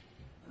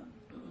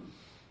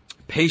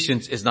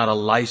 Patience is not a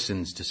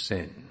license to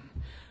sin.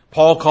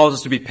 Paul calls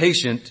us to be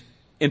patient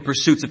in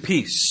pursuits of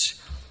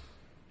peace.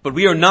 But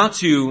we are not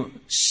to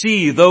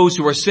see those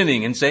who are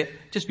sinning and say,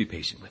 just be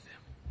patient with them.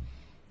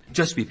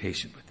 Just be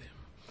patient with them.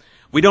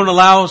 We don't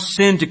allow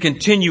sin to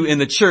continue in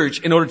the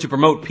church in order to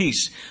promote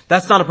peace.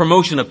 That's not a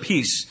promotion of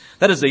peace.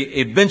 That is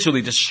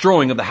eventually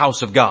destroying of the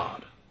house of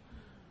God.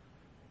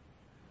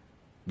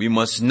 We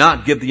must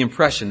not give the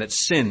impression that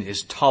sin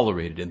is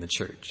tolerated in the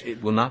church.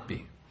 It will not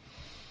be.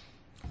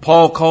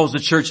 Paul calls the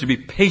church to be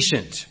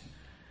patient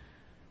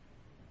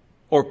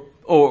or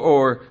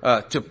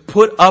to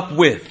put up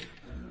with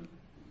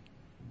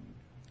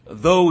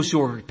those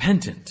who are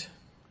repentant,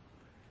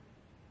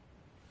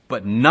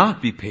 but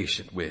not be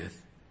patient with,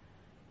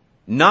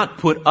 not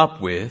put up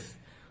with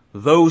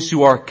those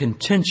who are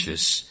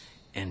contentious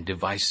and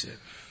divisive.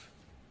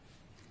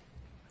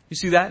 You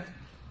see that?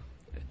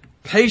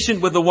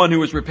 Patient with the one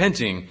who is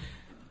repenting,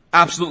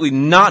 absolutely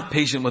not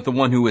patient with the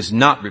one who is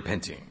not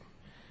repenting.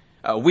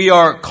 We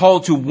are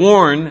called to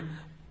warn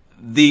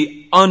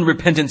the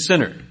unrepentant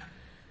sinner.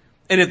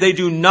 And if they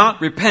do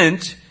not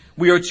repent,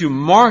 we are to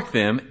mark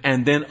them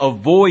and then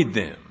avoid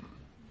them.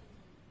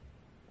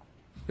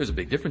 There's a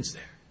big difference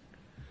there.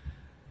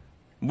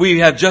 We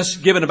have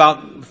just given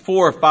about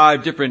 4 or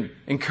 5 different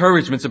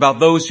encouragements about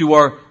those who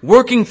are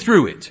working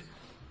through it.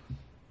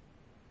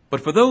 But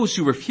for those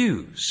who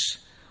refuse,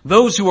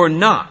 those who are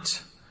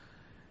not,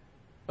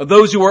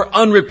 those who are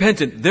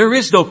unrepentant, there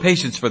is no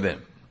patience for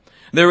them.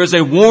 There is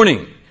a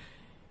warning.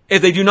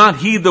 If they do not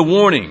heed the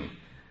warning,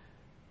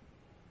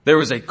 there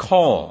is a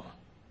call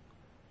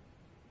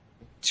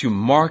to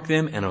mark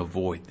them and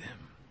avoid them.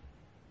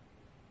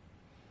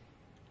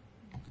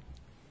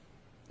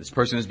 This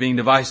person is being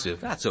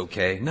divisive. That's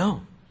okay.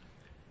 No.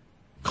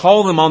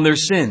 Call them on their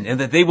sin,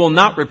 and that they will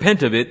not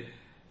repent of it,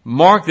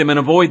 mark them and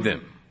avoid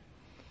them.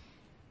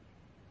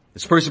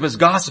 This person is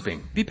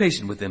gossiping. Be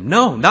patient with them.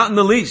 No, not in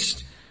the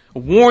least.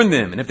 Warn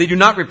them, and if they do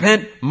not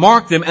repent,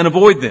 mark them and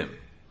avoid them.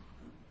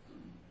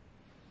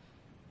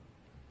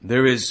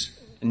 There is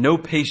no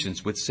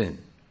patience with sin.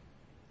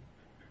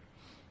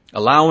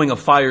 Allowing a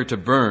fire to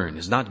burn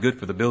is not good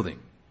for the building.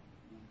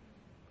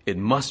 It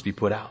must be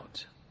put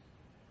out.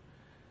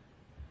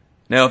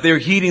 Now, if they're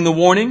heeding the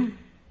warning,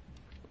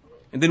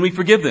 and then we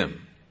forgive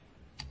them.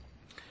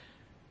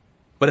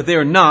 But if they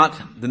are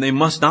not, then they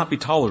must not be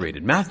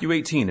tolerated. Matthew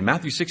 18 and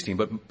Matthew 16,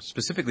 but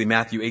specifically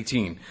Matthew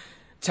 18,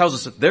 tells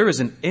us that there is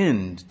an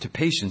end to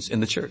patience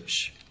in the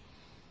church.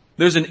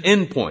 There's an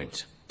end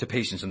point to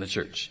patience in the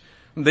church.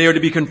 They are to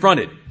be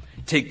confronted.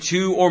 Take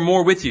 2 or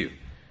more with you.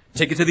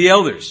 Take it to the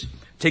elders.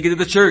 Take it to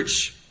the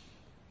church.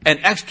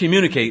 And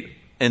excommunicate.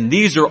 And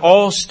these are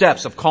all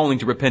steps of calling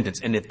to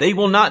repentance. And if they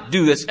will not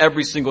do this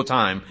every single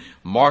time,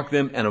 mark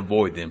them and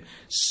avoid them.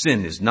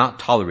 Sin is not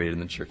tolerated in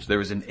the church.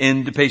 There is an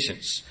end to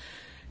patience.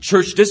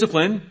 Church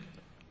discipline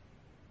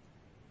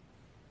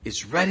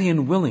is ready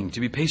and willing to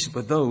be patient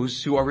with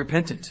those who are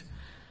repentant.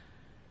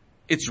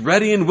 It's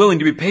ready and willing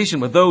to be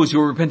patient with those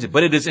who are repentant,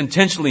 but it is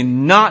intentionally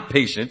not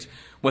patient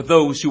with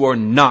those who are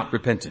not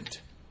repentant.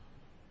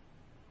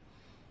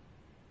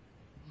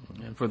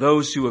 And for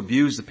those who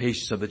abuse the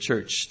patience of the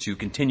church to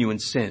continue in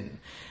sin,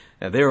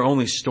 they are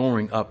only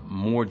storing up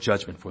more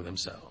judgment for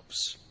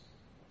themselves.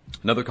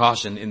 Another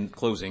caution in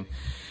closing.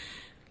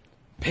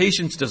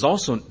 Patience does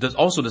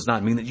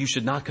not mean that you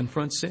should not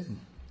confront sin.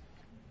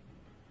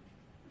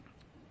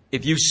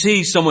 If you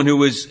see someone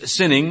who is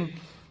sinning,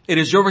 it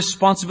is your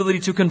responsibility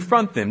to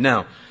confront them.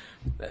 Now,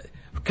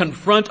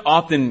 confront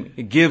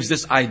often gives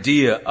this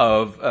idea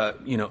of,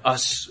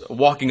 us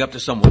walking up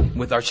to someone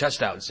with our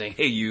chest out and saying,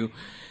 "Hey, you."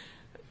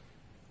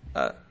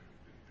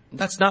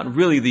 That's not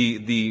really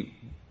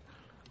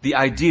the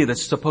idea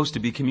that's supposed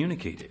to be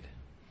communicated.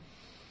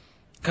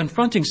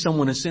 Confronting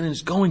someone in sin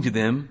is going to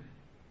them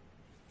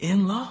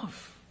in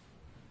love.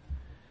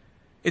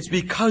 It's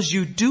because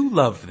you do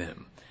love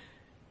them.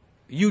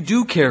 You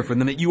do care for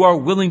them that you are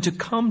willing to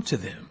come to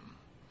them.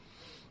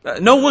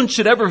 No one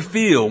should ever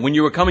feel when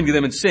you are coming to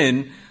them in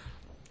sin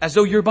as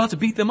though you're about to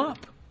beat them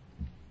up.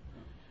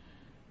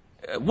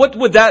 What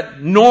would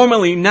that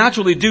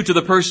naturally do to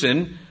the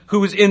person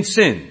who is in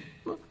sin?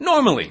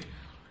 Normally.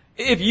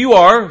 If you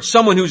are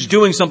someone who's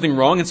doing something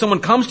wrong and someone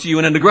comes to you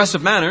in an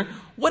aggressive manner,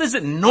 what is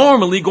it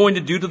normally going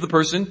to do to the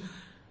person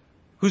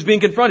who's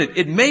being confronted?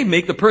 It may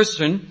make the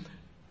person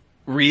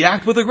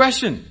react with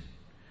aggression.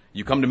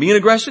 You come to me in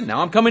aggression,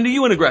 now I'm coming to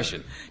you in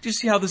aggression. Do you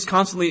see how this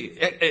constantly,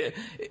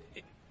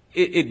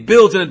 it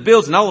builds and it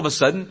builds, and all of a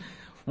sudden,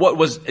 what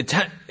was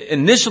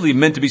initially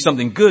meant to be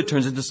something good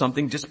turns into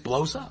something just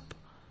blows up.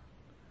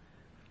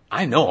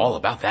 I know all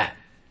about that.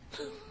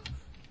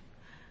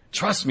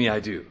 Trust me, I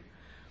do.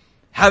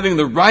 Having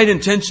the right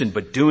intention,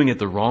 but doing it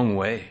the wrong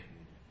way.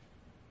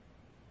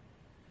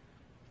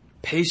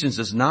 Patience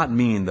does not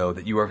mean, though,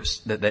 that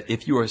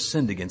if you are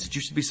sinned against, that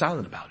you should be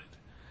silent about it.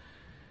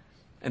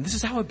 And this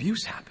is how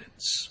abuse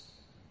happens.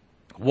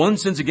 One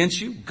sins against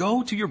you,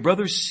 go to your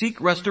brother,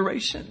 seek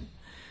restoration.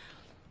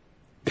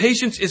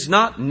 Patience is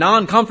not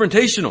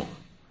non-confrontational.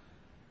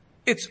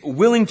 It's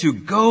willing to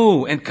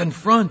go and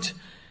confront,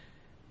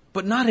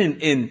 but not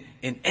in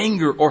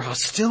anger or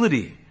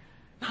hostility.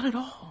 Not at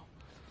all.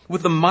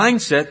 With the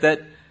mindset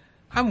that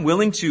I'm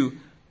willing to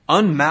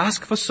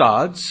unmask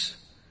facades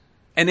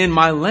and in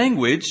my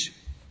language,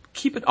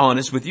 keep it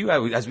honest with you.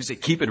 As we say,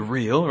 keep it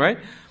real, right?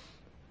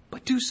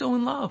 But do so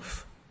in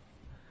love.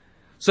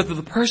 So that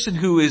the person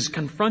who is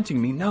confronting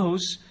me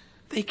knows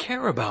they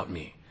care about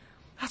me.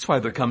 That's why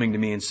they're coming to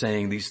me and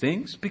saying these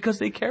things, because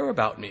they care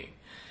about me.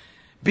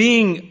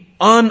 Being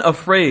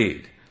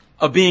unafraid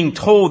of being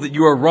told that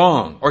you are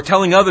wrong or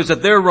telling others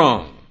that they're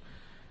wrong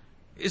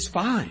is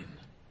fine.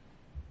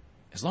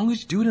 As long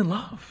as you do it in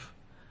love.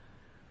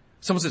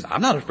 Someone says,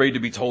 I'm not afraid to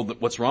be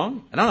told what's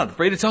wrong, and I'm not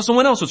afraid to tell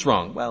someone else what's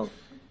wrong. Well,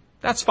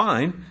 that's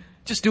fine.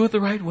 Just do it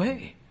the right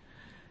way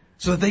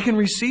so that they can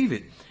receive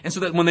it. And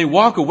so that when they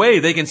walk away,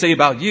 they can say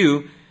about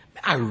you,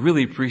 I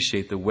really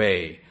appreciate the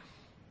way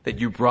that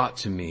you brought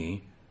to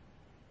me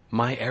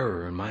my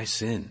error and my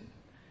sin.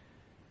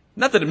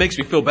 Not that it makes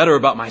me feel better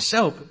about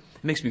myself.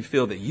 It makes me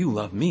feel that you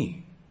love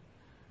me.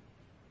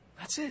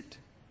 That's it.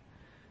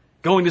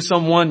 Going to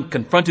someone,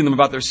 confronting them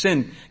about their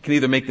sin can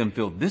either make them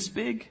feel this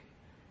big,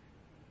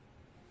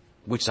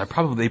 which they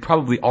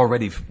probably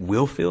already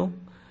will feel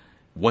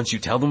once you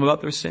tell them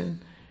about their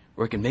sin,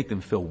 or it can make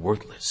them feel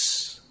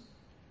worthless.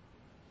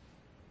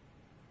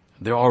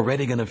 They're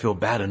already going to feel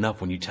bad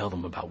enough when you tell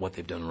them about what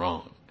they've done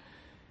wrong.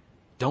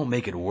 Don't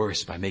make it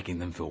worse by making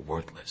them feel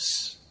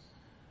worthless.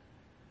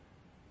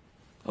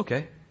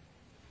 Okay.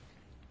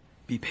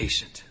 Be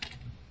patient.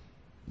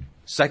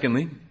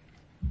 Secondly,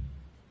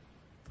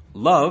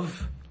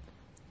 love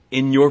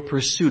in your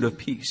pursuit of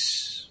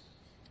peace.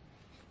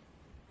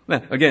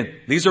 Now, again,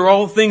 these are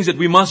all things that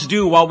we must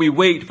do while we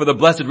wait for the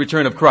blessed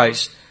return of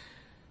Christ.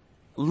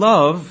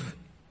 Love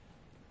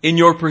in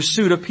your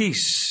pursuit of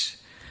peace.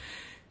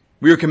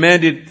 We are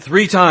commanded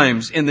 3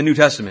 times in the New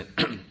Testament.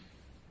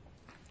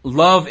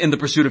 Love in the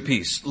pursuit of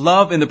peace.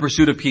 Love in the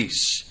pursuit of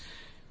peace.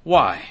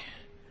 Why?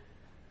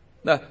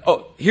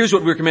 Here's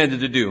what we're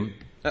commanded to do.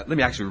 Let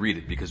me actually read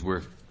it because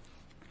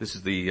this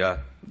is the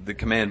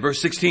command. Verse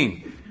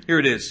 16. Here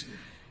it is.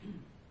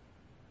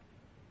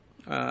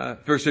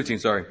 Verse 15,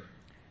 sorry.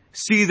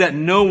 See that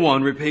no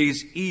one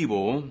repays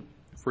evil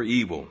for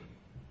evil,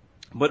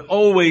 but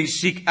always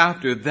seek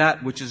after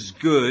that which is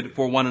good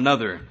for one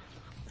another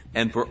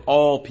and for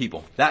all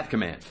people. That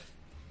command.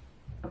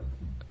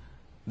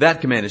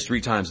 That command is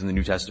 3 times in the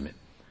New Testament.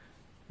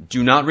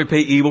 Do not repay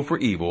evil for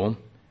evil.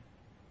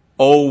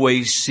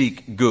 Always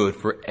seek good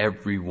for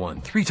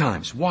everyone. 3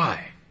 times.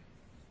 Why?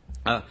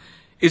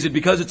 Is it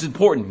because it's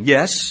important?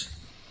 Yes.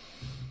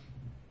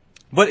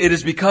 But it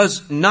is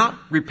because not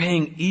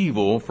repaying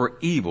evil for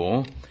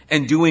evil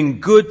and doing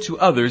good to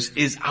others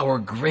is our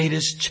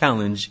greatest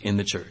challenge in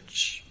the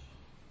church.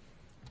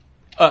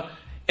 And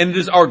it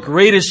is our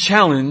greatest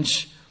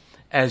challenge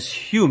as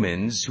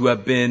humans who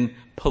have been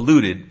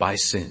polluted by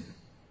sin.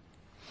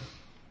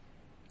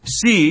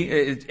 See,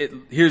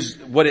 here's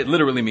what it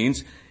literally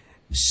means.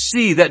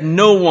 See that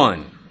no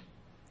one,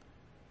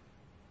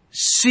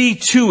 see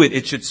to it,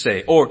 it should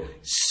say, or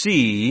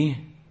see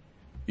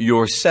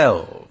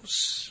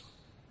yourselves.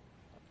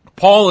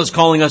 Paul is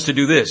calling us to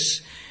do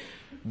this.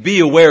 Be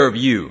aware of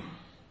you.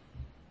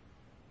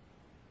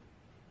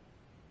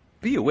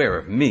 Be aware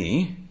of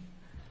me.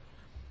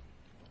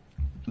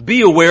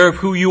 Be aware of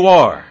who you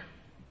are.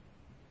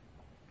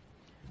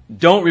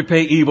 Don't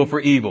repay evil for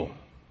evil.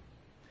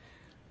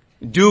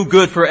 Do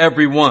good for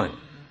everyone.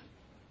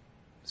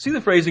 See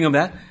the phrasing of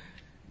that?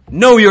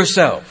 Know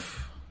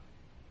yourself.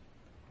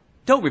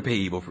 Don't repay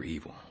evil for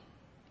evil.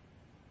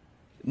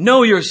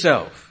 Know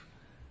yourself.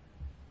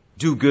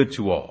 Do good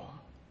to all.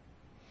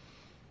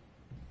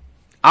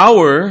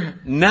 Our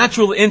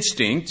natural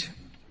instinct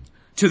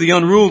to the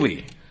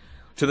unruly,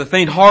 to the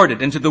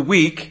faint-hearted, and to the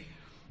weak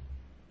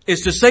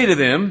is to say to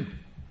them,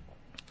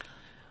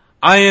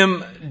 I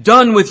am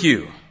done with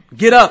you.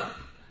 Get up.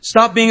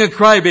 Stop being a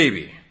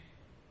crybaby.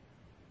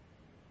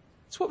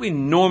 It's what we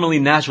normally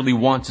naturally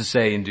want to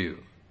say and do.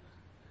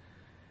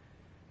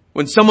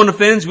 When someone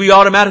offends, we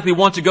automatically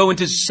want to go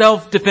into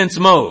self-defense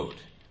mode.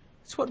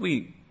 It's what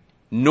we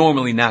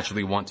normally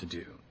naturally want to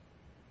do.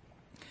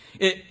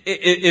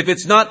 If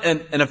it's not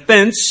an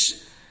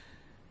offense,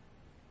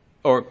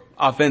 or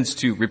offense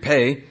to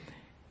repay,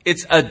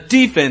 it's a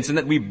defense in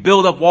that we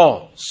build up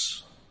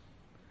walls.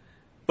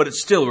 But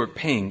it's still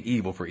repaying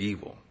evil for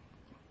evil.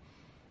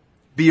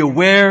 Be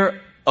aware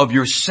of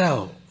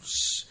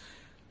yourselves.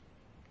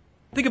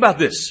 Think about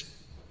this.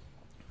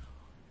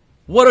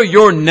 What are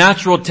your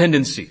natural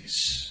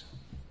tendencies?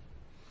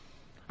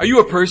 Are you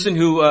a person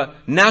who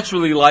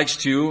naturally likes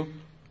to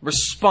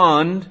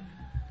respond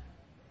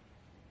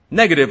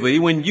negatively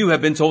when you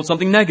have been told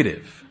something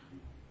negative?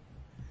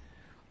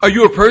 Are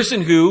you a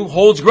person who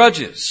holds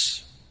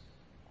grudges?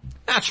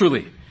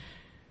 Naturally.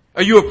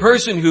 Are you a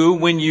person who,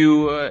 when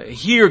you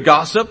hear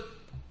gossip,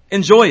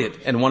 enjoy it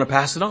and want to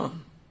pass it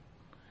on?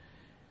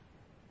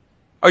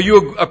 Are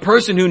you a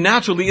person who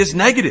naturally is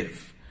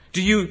negative?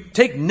 Do you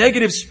take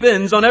negative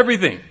spins on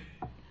everything?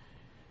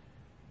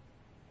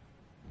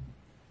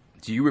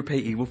 Do you repay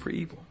evil for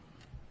evil?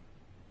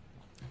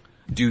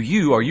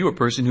 Are you a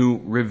person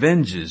who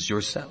revenges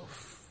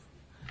yourself?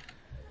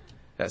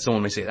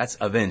 Someone may say, that's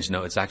avenge.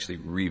 No, it's actually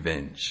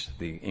revenge.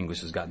 The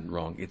English has gotten it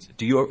wrong.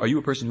 Are you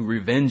a person who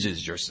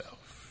revenges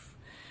yourself?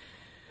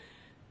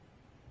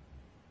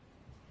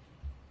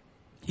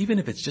 Even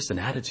if it's just an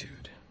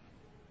attitude.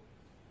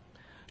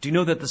 Do you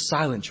know that the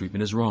silent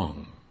treatment is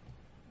wrong?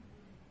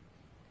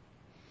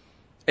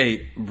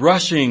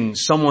 Brushing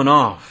someone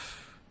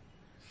off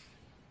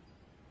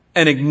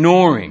and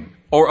ignoring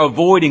or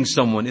avoiding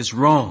someone is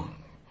wrong.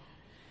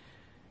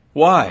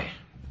 Why?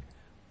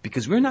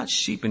 Because we're not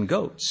sheep and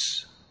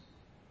goats.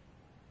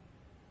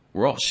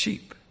 We're all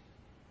sheep.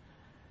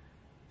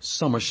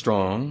 Some are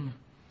strong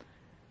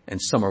and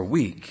some are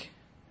weak.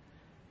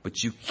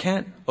 But you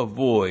can't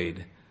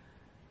avoid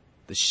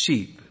the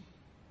sheep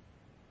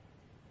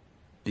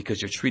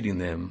because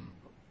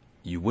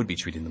you would be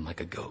treating them like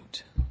a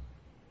goat.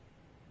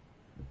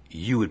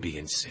 You would be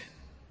in sin.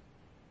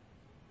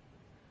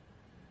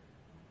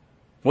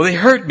 Well, they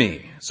hurt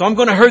me, so I'm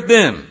going to hurt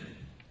them.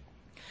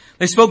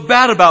 They spoke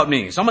bad about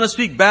me, so I'm going to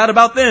speak bad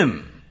about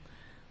them.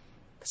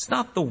 That's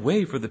not the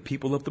way for the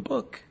people of the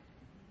book.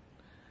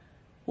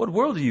 What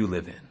world do you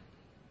live in?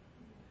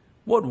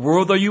 What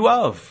world are you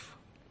of?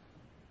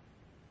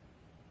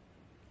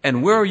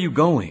 And where are you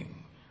going?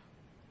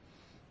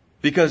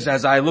 Because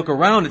as I look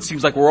around, it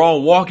seems like we're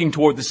all walking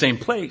toward the same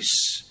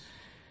place.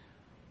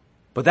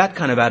 But that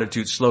kind of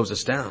attitude slows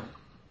us down.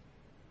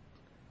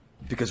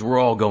 Because we're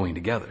all going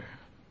together.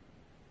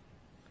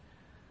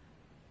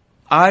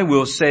 I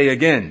will say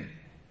again,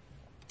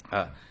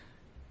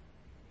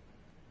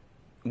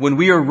 when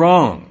we are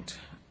wronged,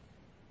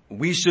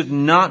 we should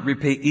not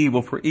repay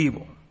evil for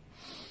evil.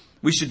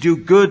 We should do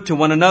good to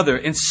one another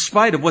in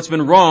spite of what's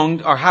been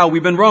wronged or how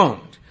we've been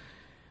wronged.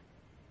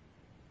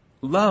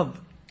 Love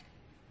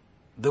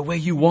the way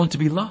you want to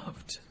be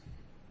loved.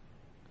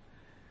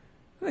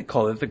 They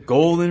call it the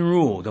golden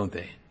rule, don't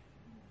they?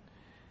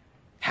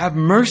 Have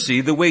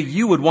mercy the way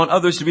you would want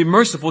others to be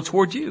merciful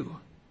toward you.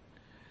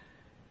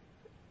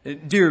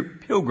 Dear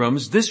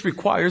pilgrims, this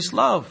requires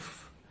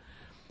love.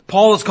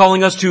 Paul is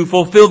calling us to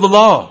fulfill the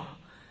law.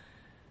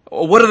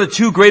 What are the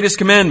 2 greatest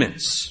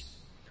commandments?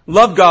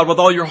 Love God with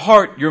all your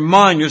heart, your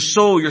mind, your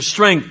soul, your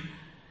strength.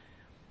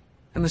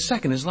 And the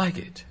second is like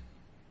it.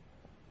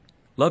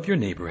 Love your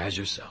neighbor as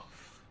yourself.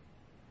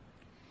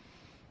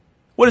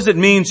 What does it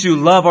mean to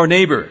love our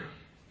neighbor?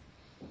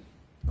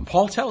 And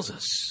Paul tells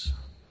us,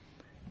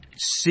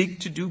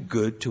 seek to do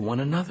good to one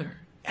another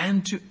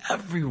and to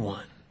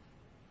everyone.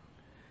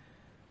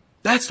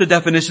 That's the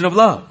definition of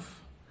love.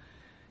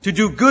 To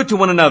do good to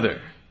one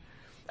another.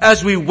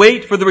 As we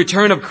wait for the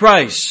return of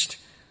Christ,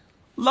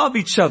 love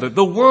each other.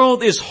 The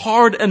world is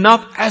hard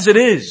enough as it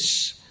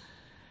is.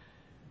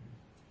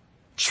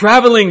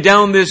 Traveling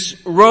down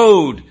this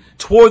road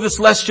toward the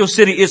celestial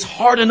city is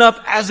hard enough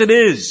as it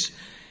is.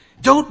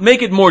 Don't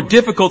make it more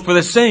difficult for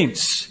the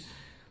saints.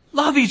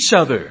 Love each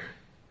other.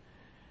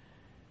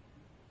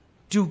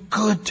 Do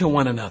good to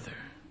one another.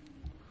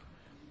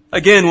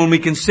 Again, when we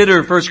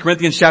consider 1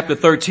 Corinthians chapter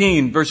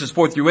 13, verses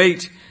 4 through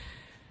 8,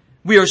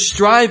 we are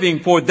striving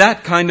for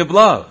that kind of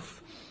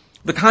love.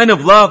 The kind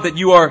of love that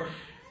you are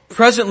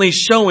presently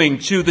showing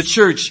to the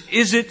church.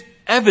 Is it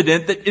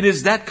evident that it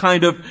is that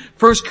kind of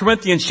 1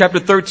 Corinthians chapter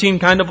 13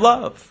 kind of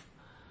love?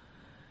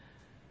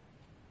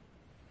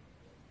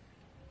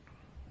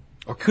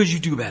 Or could you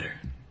do better?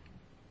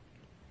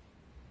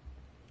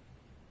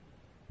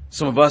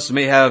 Some of us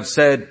may have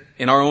said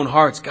in our own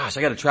hearts, gosh,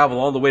 I got to travel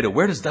all the way to,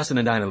 where does Dustin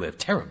and Dinah live?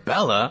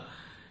 Terabella?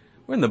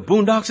 Where in the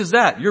boondocks is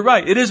that? You're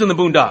right, it is in the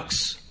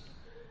boondocks.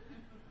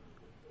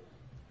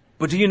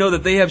 But do you know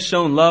that they have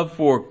shown love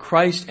for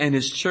Christ and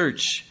His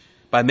church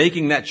by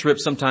making that trip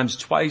sometimes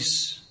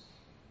twice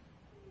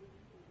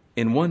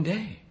in one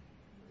day?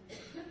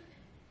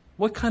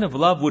 What kind of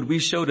love would we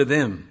show to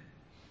them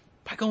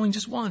by going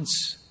just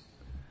once?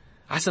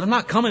 I said, I'm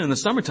not coming in the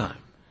summertime.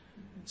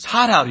 It's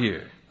hot out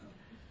here.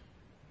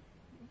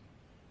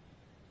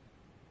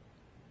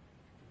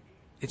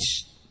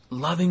 It's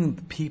loving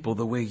people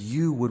the way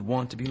you would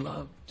want to be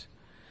loved.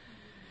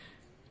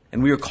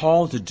 And we are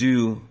called to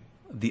do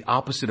the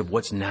opposite of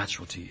what's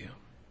natural to you.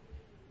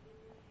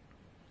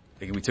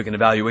 Maybe we took an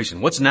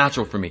evaluation. What's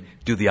natural for me?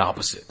 Do the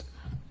opposite.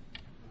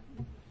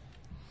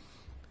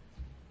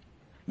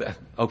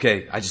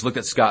 Okay, I just looked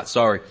at Scott.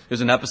 Sorry. There's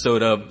an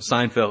episode of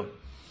Seinfeld.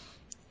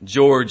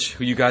 George,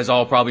 who you guys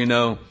all probably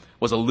know,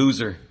 was a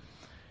loser.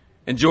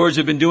 And George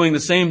had been doing the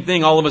same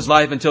thing all of his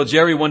life until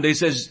Jerry one day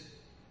says,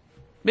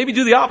 maybe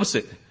do the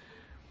opposite.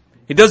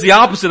 He does the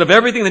opposite of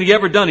everything that he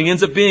ever done. He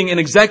ends up being an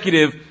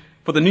executive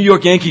for the New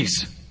York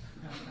Yankees.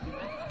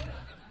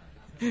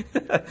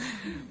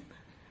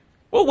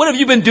 Well, what have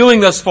you been doing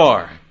thus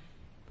far?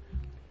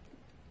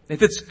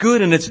 If it's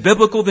good and it's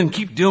biblical, then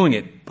keep doing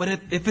it.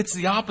 But if it's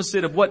the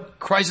opposite of what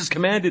Christ has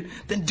commanded,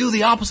 then do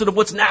the opposite of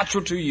what's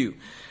natural to you.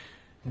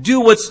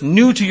 Do what's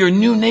new to your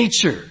new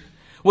nature.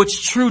 What's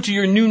true to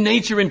your new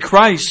nature in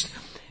Christ.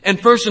 And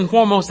first and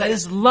foremost, that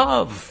is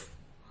love.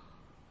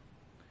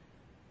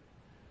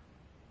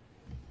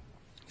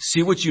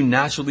 See what you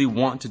naturally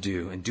want to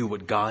do and do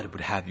what God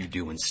would have you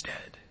do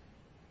instead.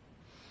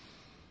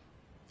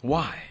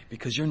 Why?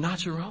 Because you're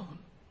not your own.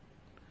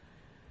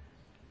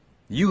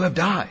 You have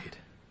died.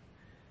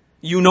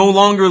 You no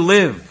longer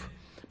live.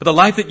 But the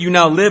life that you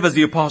now live, as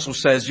the apostle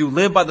says, you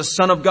live by the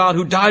Son of God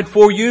who died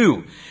for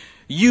you.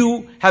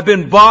 You have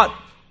been bought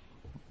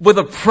with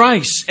a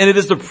price, and it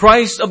is the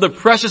price of the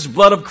precious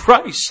blood of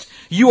Christ.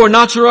 You are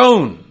not your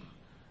own.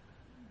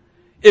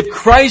 If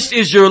Christ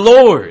is your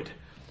Lord,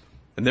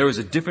 then there is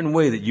a different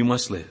way that you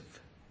must live.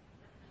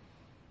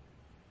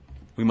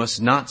 We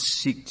must not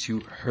seek to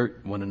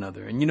hurt one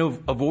another. And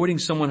avoiding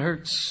someone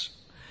hurts.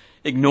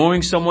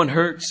 Ignoring someone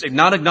hurts.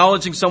 Not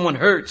acknowledging someone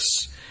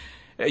hurts.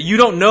 You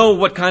don't know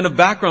what kind of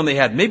background they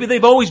had. Maybe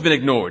they've always been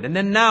ignored. And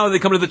then now they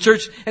come to the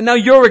church and now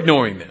you're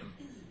ignoring them.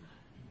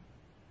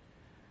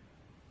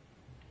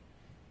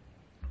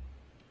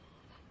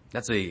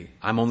 That's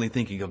I'm only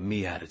thinking of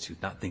me attitude,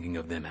 not thinking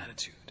of them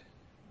attitude.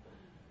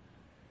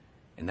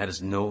 And there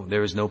is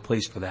no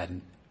place for that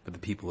for the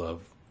people of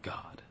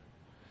God.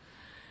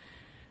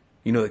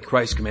 You know that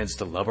Christ commands us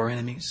to love our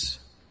enemies.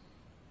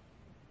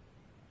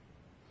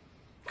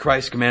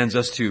 Christ commands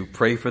us to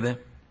pray for them,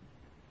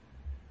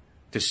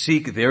 to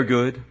seek their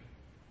good.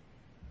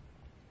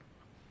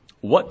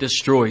 What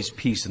destroys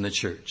peace in the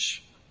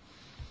church?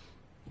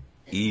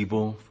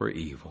 Evil for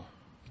evil.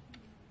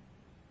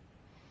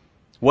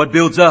 What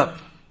builds up?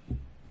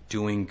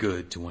 Doing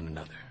good to one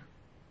another.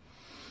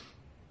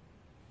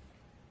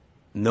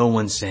 No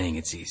one's saying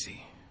it's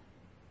easy.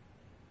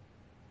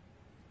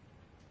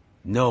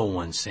 No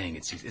one's saying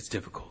it's easy. It's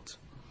difficult.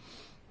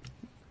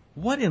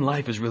 What in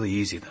life is really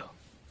easy, though?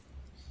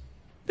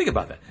 Think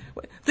about that.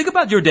 Think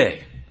about your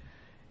day.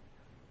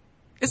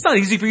 It's not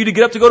easy for you to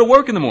get up to go to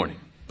work in the morning,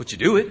 but you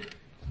do it.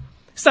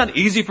 It's not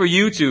easy for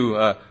you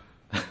to,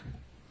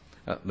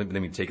 let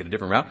me take it a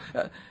different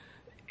route.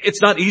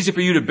 It's not easy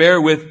for you to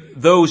bear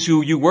with those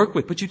who you work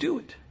with, but you do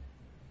it.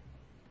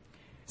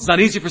 It's not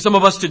easy for some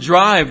of us to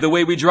drive the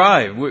way we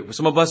drive.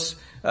 Some of us,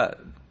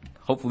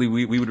 hopefully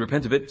we would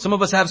repent of it. Some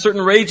of us have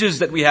certain rages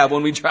that we have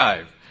when we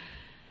drive.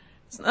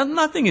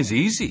 Nothing is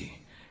easy.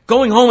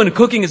 Going home and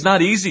cooking is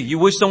not easy. You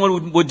wish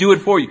someone would do it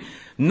for you.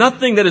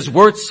 Nothing that is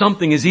worth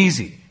something is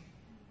easy.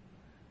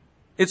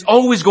 It's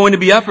always going to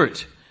be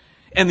effort.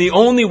 And the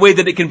only way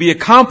that it can be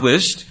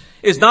accomplished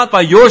is not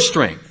by your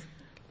strength,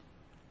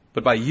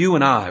 but by you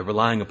and I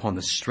relying upon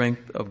the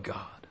strength of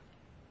God.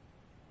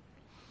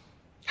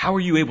 How are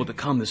you able to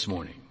come this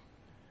morning?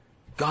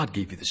 God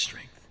gave you the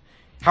strength.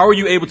 How are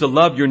you able to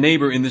love your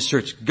neighbor in this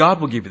church?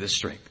 God will give you the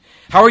strength.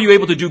 How are you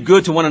able to do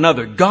good to one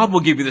another? God will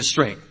give you the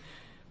strength.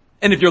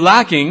 And if you're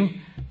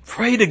lacking,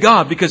 pray to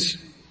God, because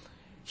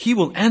He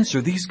will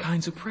answer these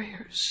kinds of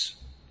prayers.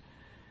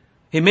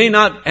 He may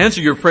not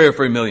answer your prayer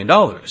for $1 million,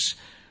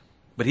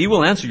 but He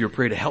will answer your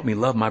prayer to help me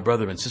love my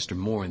brother and sister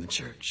more in the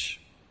church.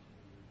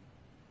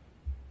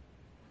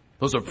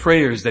 Those are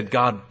prayers that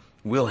God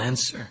will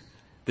answer.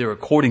 They're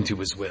according to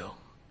His will.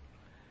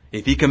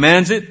 If He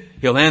commands it,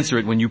 He'll answer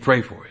it when you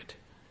pray for it.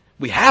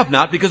 We have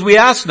not because we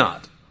ask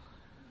not.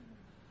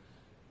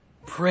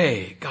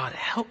 Pray, God,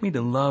 help me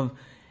to love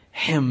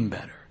him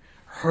better,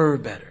 her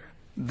better,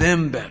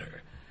 them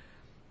better.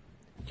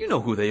 You know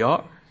who they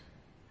are.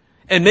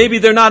 And maybe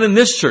they're not in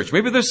this church.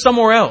 Maybe they're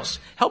somewhere else.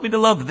 Help me to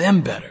love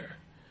them better.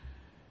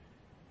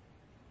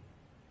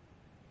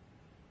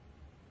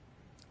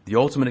 The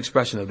ultimate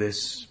expression of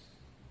this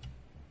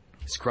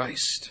is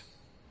Christ.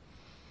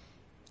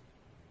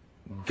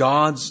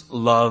 God's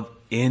love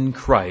in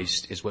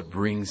Christ is what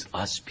brings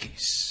us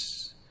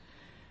peace.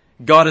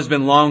 God has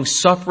been long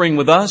suffering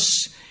with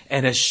us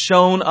and has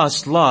shown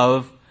us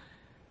love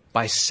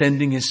by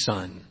sending His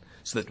Son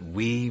so that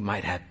we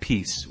might have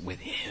peace with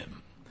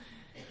Him.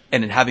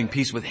 And in having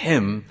peace with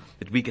Him,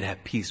 that we could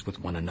have peace with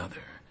one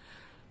another.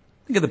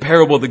 Think of the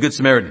parable of the Good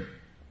Samaritan.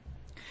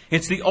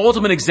 It's the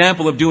ultimate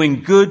example of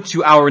doing good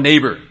to our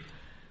neighbor.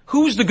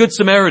 Who's the Good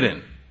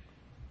Samaritan?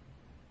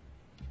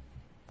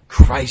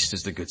 Christ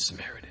is the Good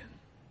Samaritan.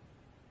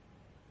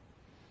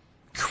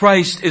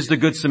 Christ is the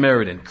Good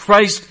Samaritan.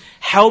 Christ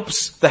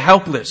helps the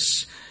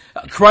helpless.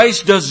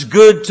 Christ does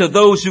good to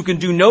those who can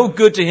do no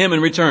good to Him in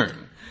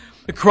return.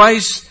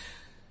 Christ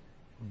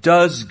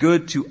does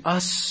good to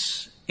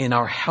us in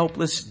our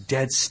helpless,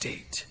 dead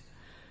state.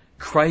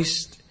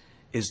 Christ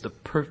is the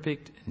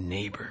perfect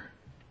neighbor.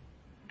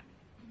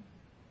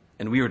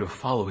 And we are to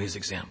follow His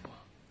example.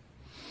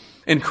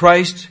 In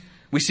Christ,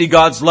 we see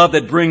God's love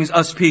that brings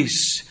us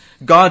peace.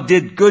 God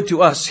did good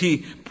to us. He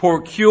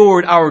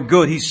procured our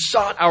good. He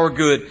sought our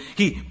good.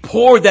 He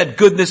poured that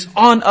goodness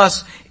on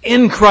us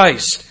in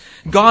Christ.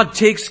 God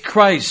takes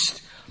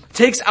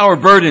our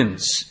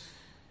burdens,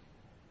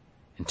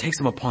 and takes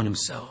them upon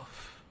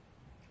Himself.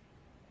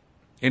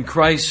 In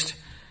Christ,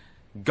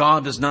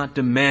 God does not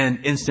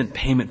demand instant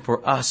payment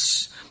for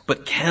us,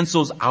 but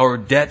cancels our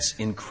debts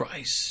in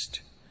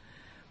Christ.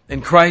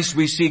 In Christ,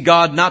 we see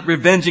God not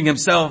revenging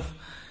Himself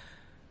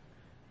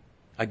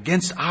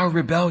against our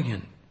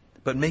rebellion,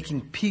 but making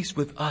peace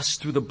with us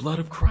through the blood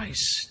of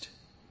Christ.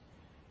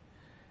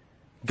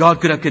 God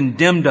could have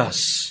condemned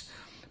us,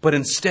 but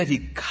instead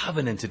He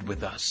covenanted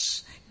with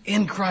us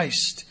in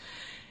Christ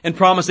and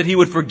promised that He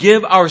would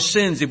forgive our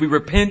sins if we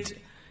repent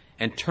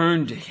and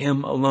turn to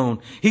Him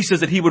alone. He says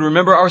that He would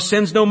remember our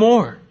sins no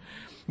more.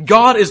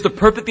 God is the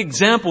perfect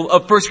example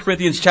of 1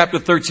 Corinthians chapter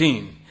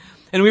 13.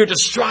 And we are to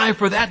strive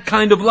for that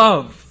kind of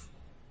love.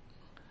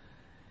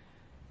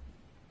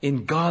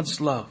 In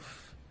God's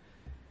love,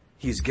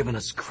 He has given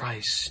us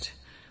Christ.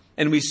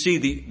 And we see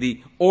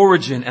the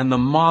origin and the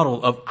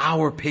model of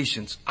our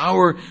patience,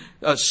 our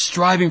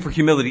striving for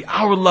humility,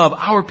 our love,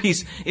 our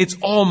peace. It's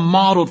all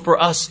modeled for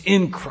us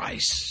in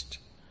Christ.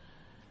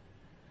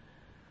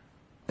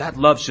 That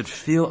love should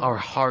fill our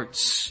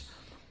hearts,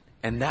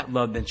 and that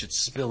love then should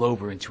spill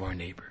over into our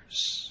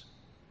neighbors.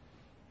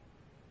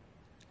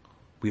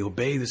 We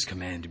obey this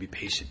command to be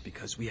patient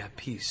because we have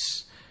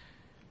peace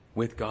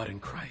with God in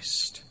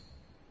Christ.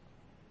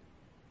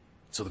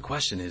 So the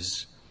question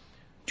is,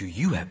 do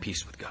you have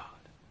peace with God?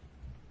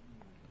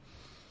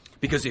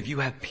 Because if you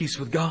have peace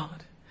with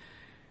God,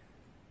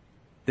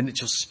 then it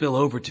shall spill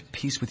over to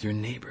peace with your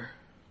neighbor.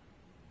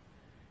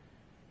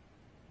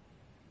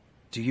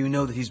 Do you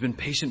know that He's been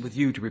patient with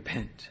you to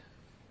repent?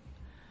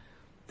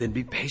 Then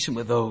be patient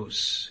with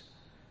those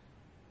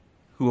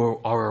who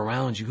are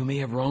around you, who may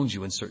have wronged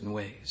you in certain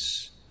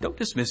ways. Don't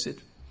dismiss it,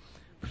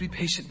 but be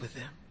patient with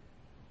them.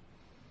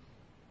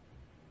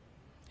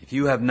 If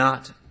you have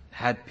not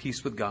had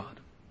peace with God,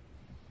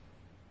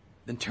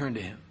 then turn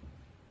to Him.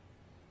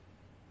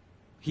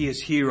 He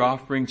is here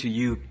offering to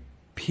you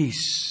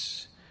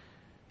peace,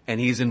 and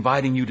He is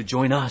inviting you to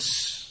join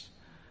us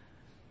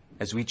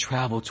as we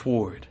travel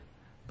toward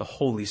the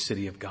holy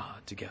city of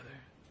God together.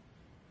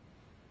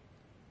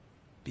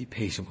 Be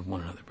patient with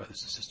one another,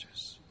 brothers and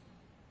sisters.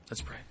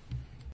 Let's pray.